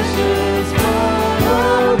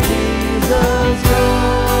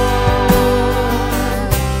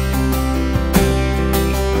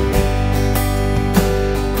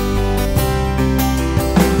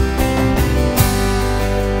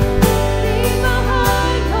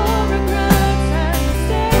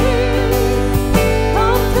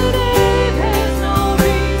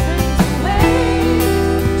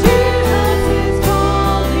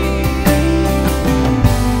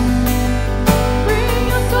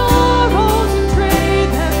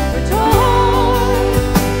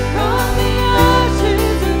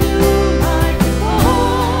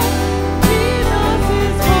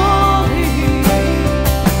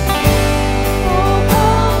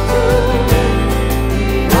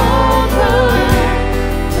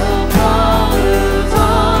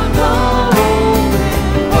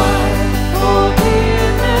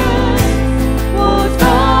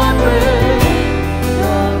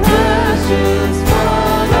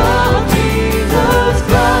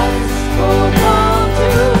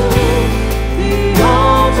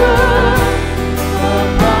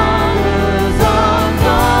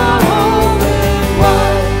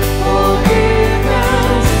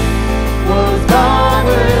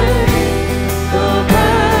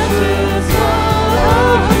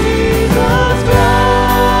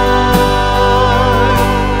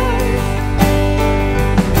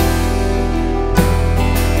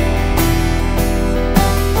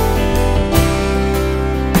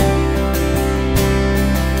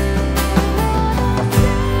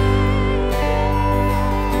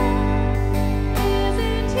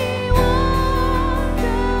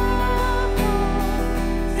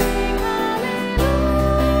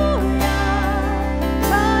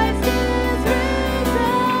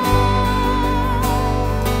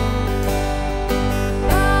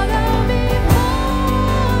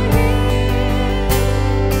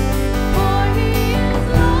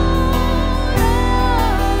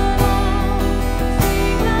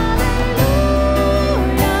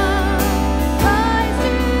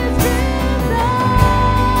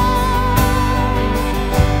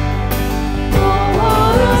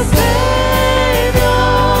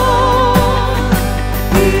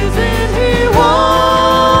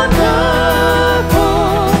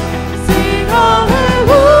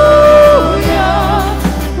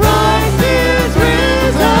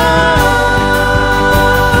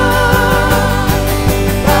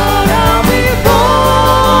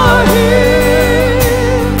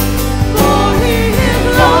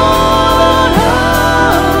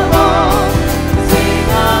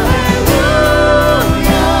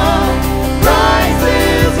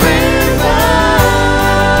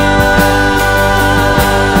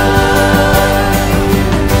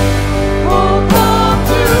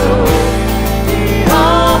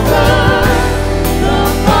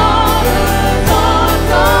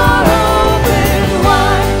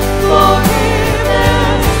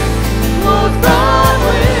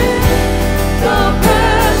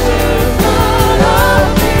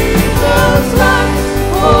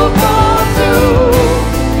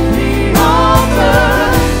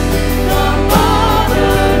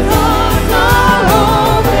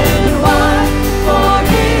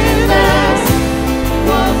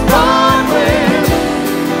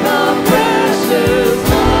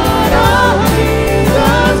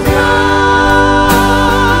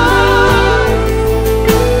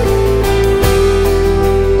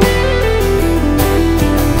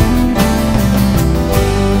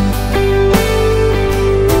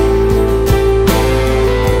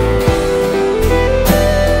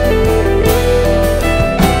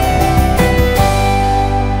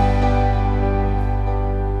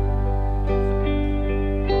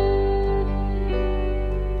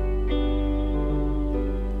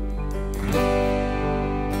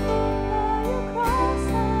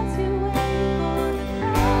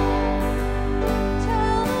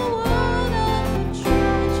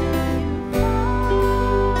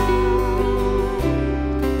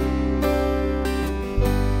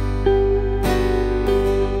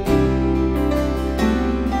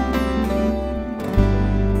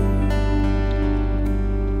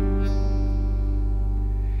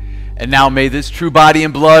And now may this true body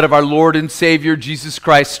and blood of our Lord and Savior Jesus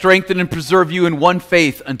Christ strengthen and preserve you in one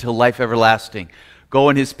faith until life everlasting. Go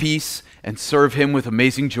in his peace and serve him with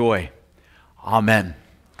amazing joy. Amen.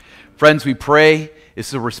 Friends, we pray. This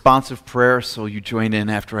is a responsive prayer, so you join in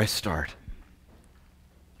after I start.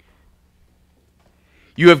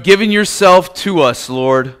 You have given yourself to us,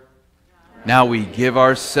 Lord. Now we give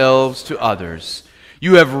ourselves to others.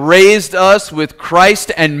 You have raised us with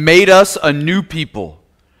Christ and made us a new people.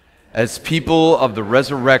 As people of the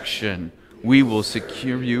resurrection, we will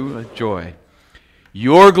secure you a joy.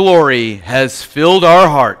 Your glory has filled our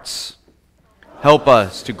hearts. Help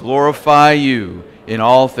us to glorify you in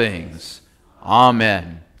all things.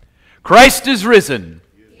 Amen. Christ is risen.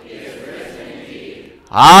 He is risen indeed.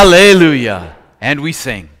 Hallelujah. And we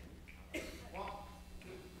sing.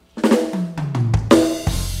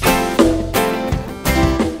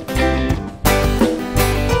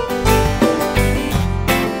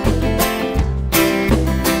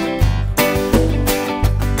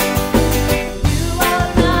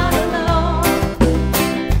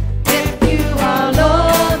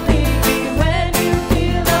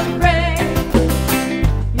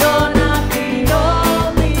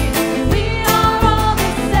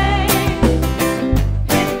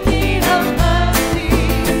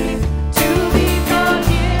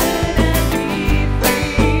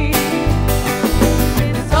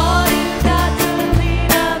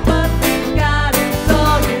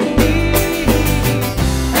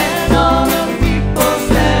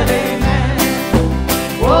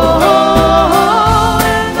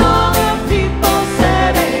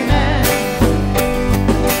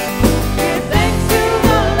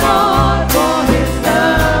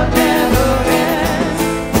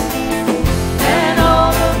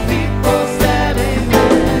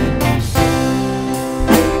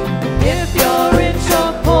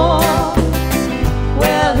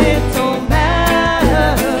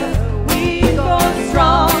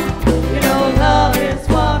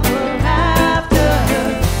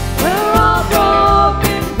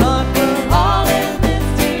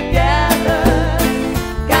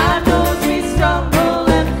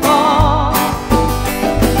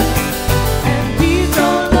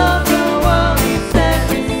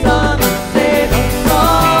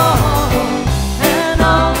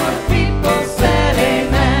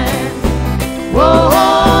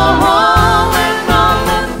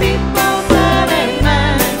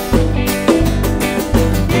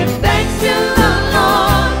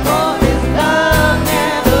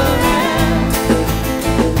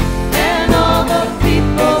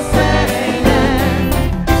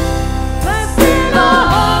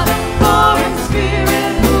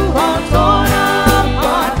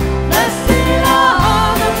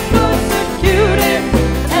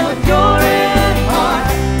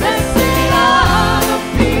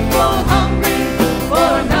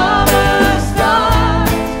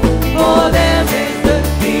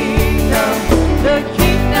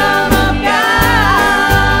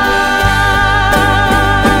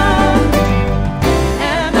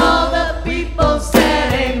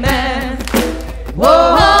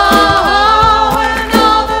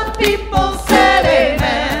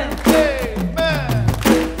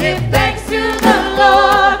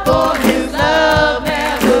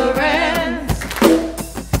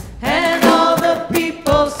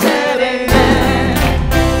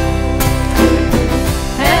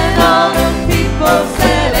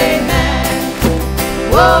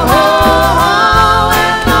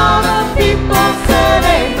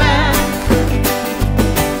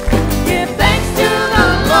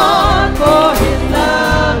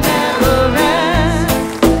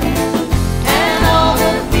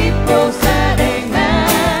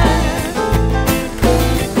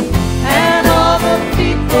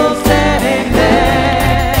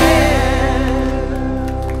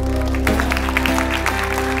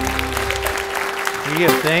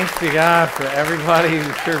 Thanks to God for everybody who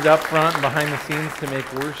served up front and behind the scenes to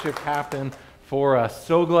make worship happen for us.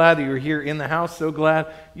 So glad that you're here in the house. So glad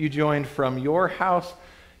you joined from your house.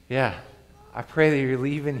 Yeah, I pray that you're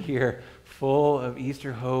leaving here full of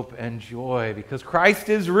Easter hope and joy because Christ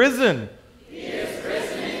is risen. He is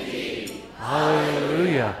risen indeed.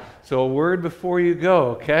 Hallelujah. So a word before you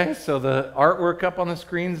go, okay? So the artwork up on the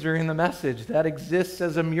screens during the message, that exists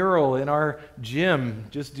as a mural in our gym,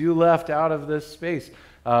 just due left out of this space.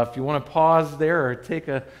 If you want to pause there or take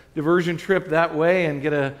a diversion trip that way and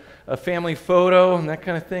get a family photo and that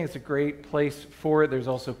kind of thing, it's a great place for it. There's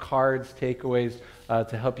also cards, takeaways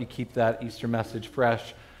to help you keep that Easter message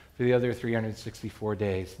fresh for the other 364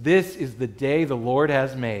 days. This is the day the Lord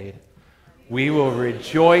has made. We will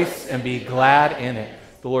rejoice and be glad in it.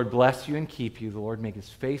 The Lord bless you and keep you. The Lord make his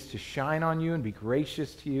face to shine on you and be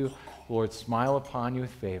gracious to you. The Lord smile upon you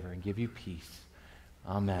with favor and give you peace.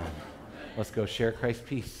 Amen. Let's go share Christ's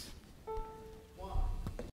peace.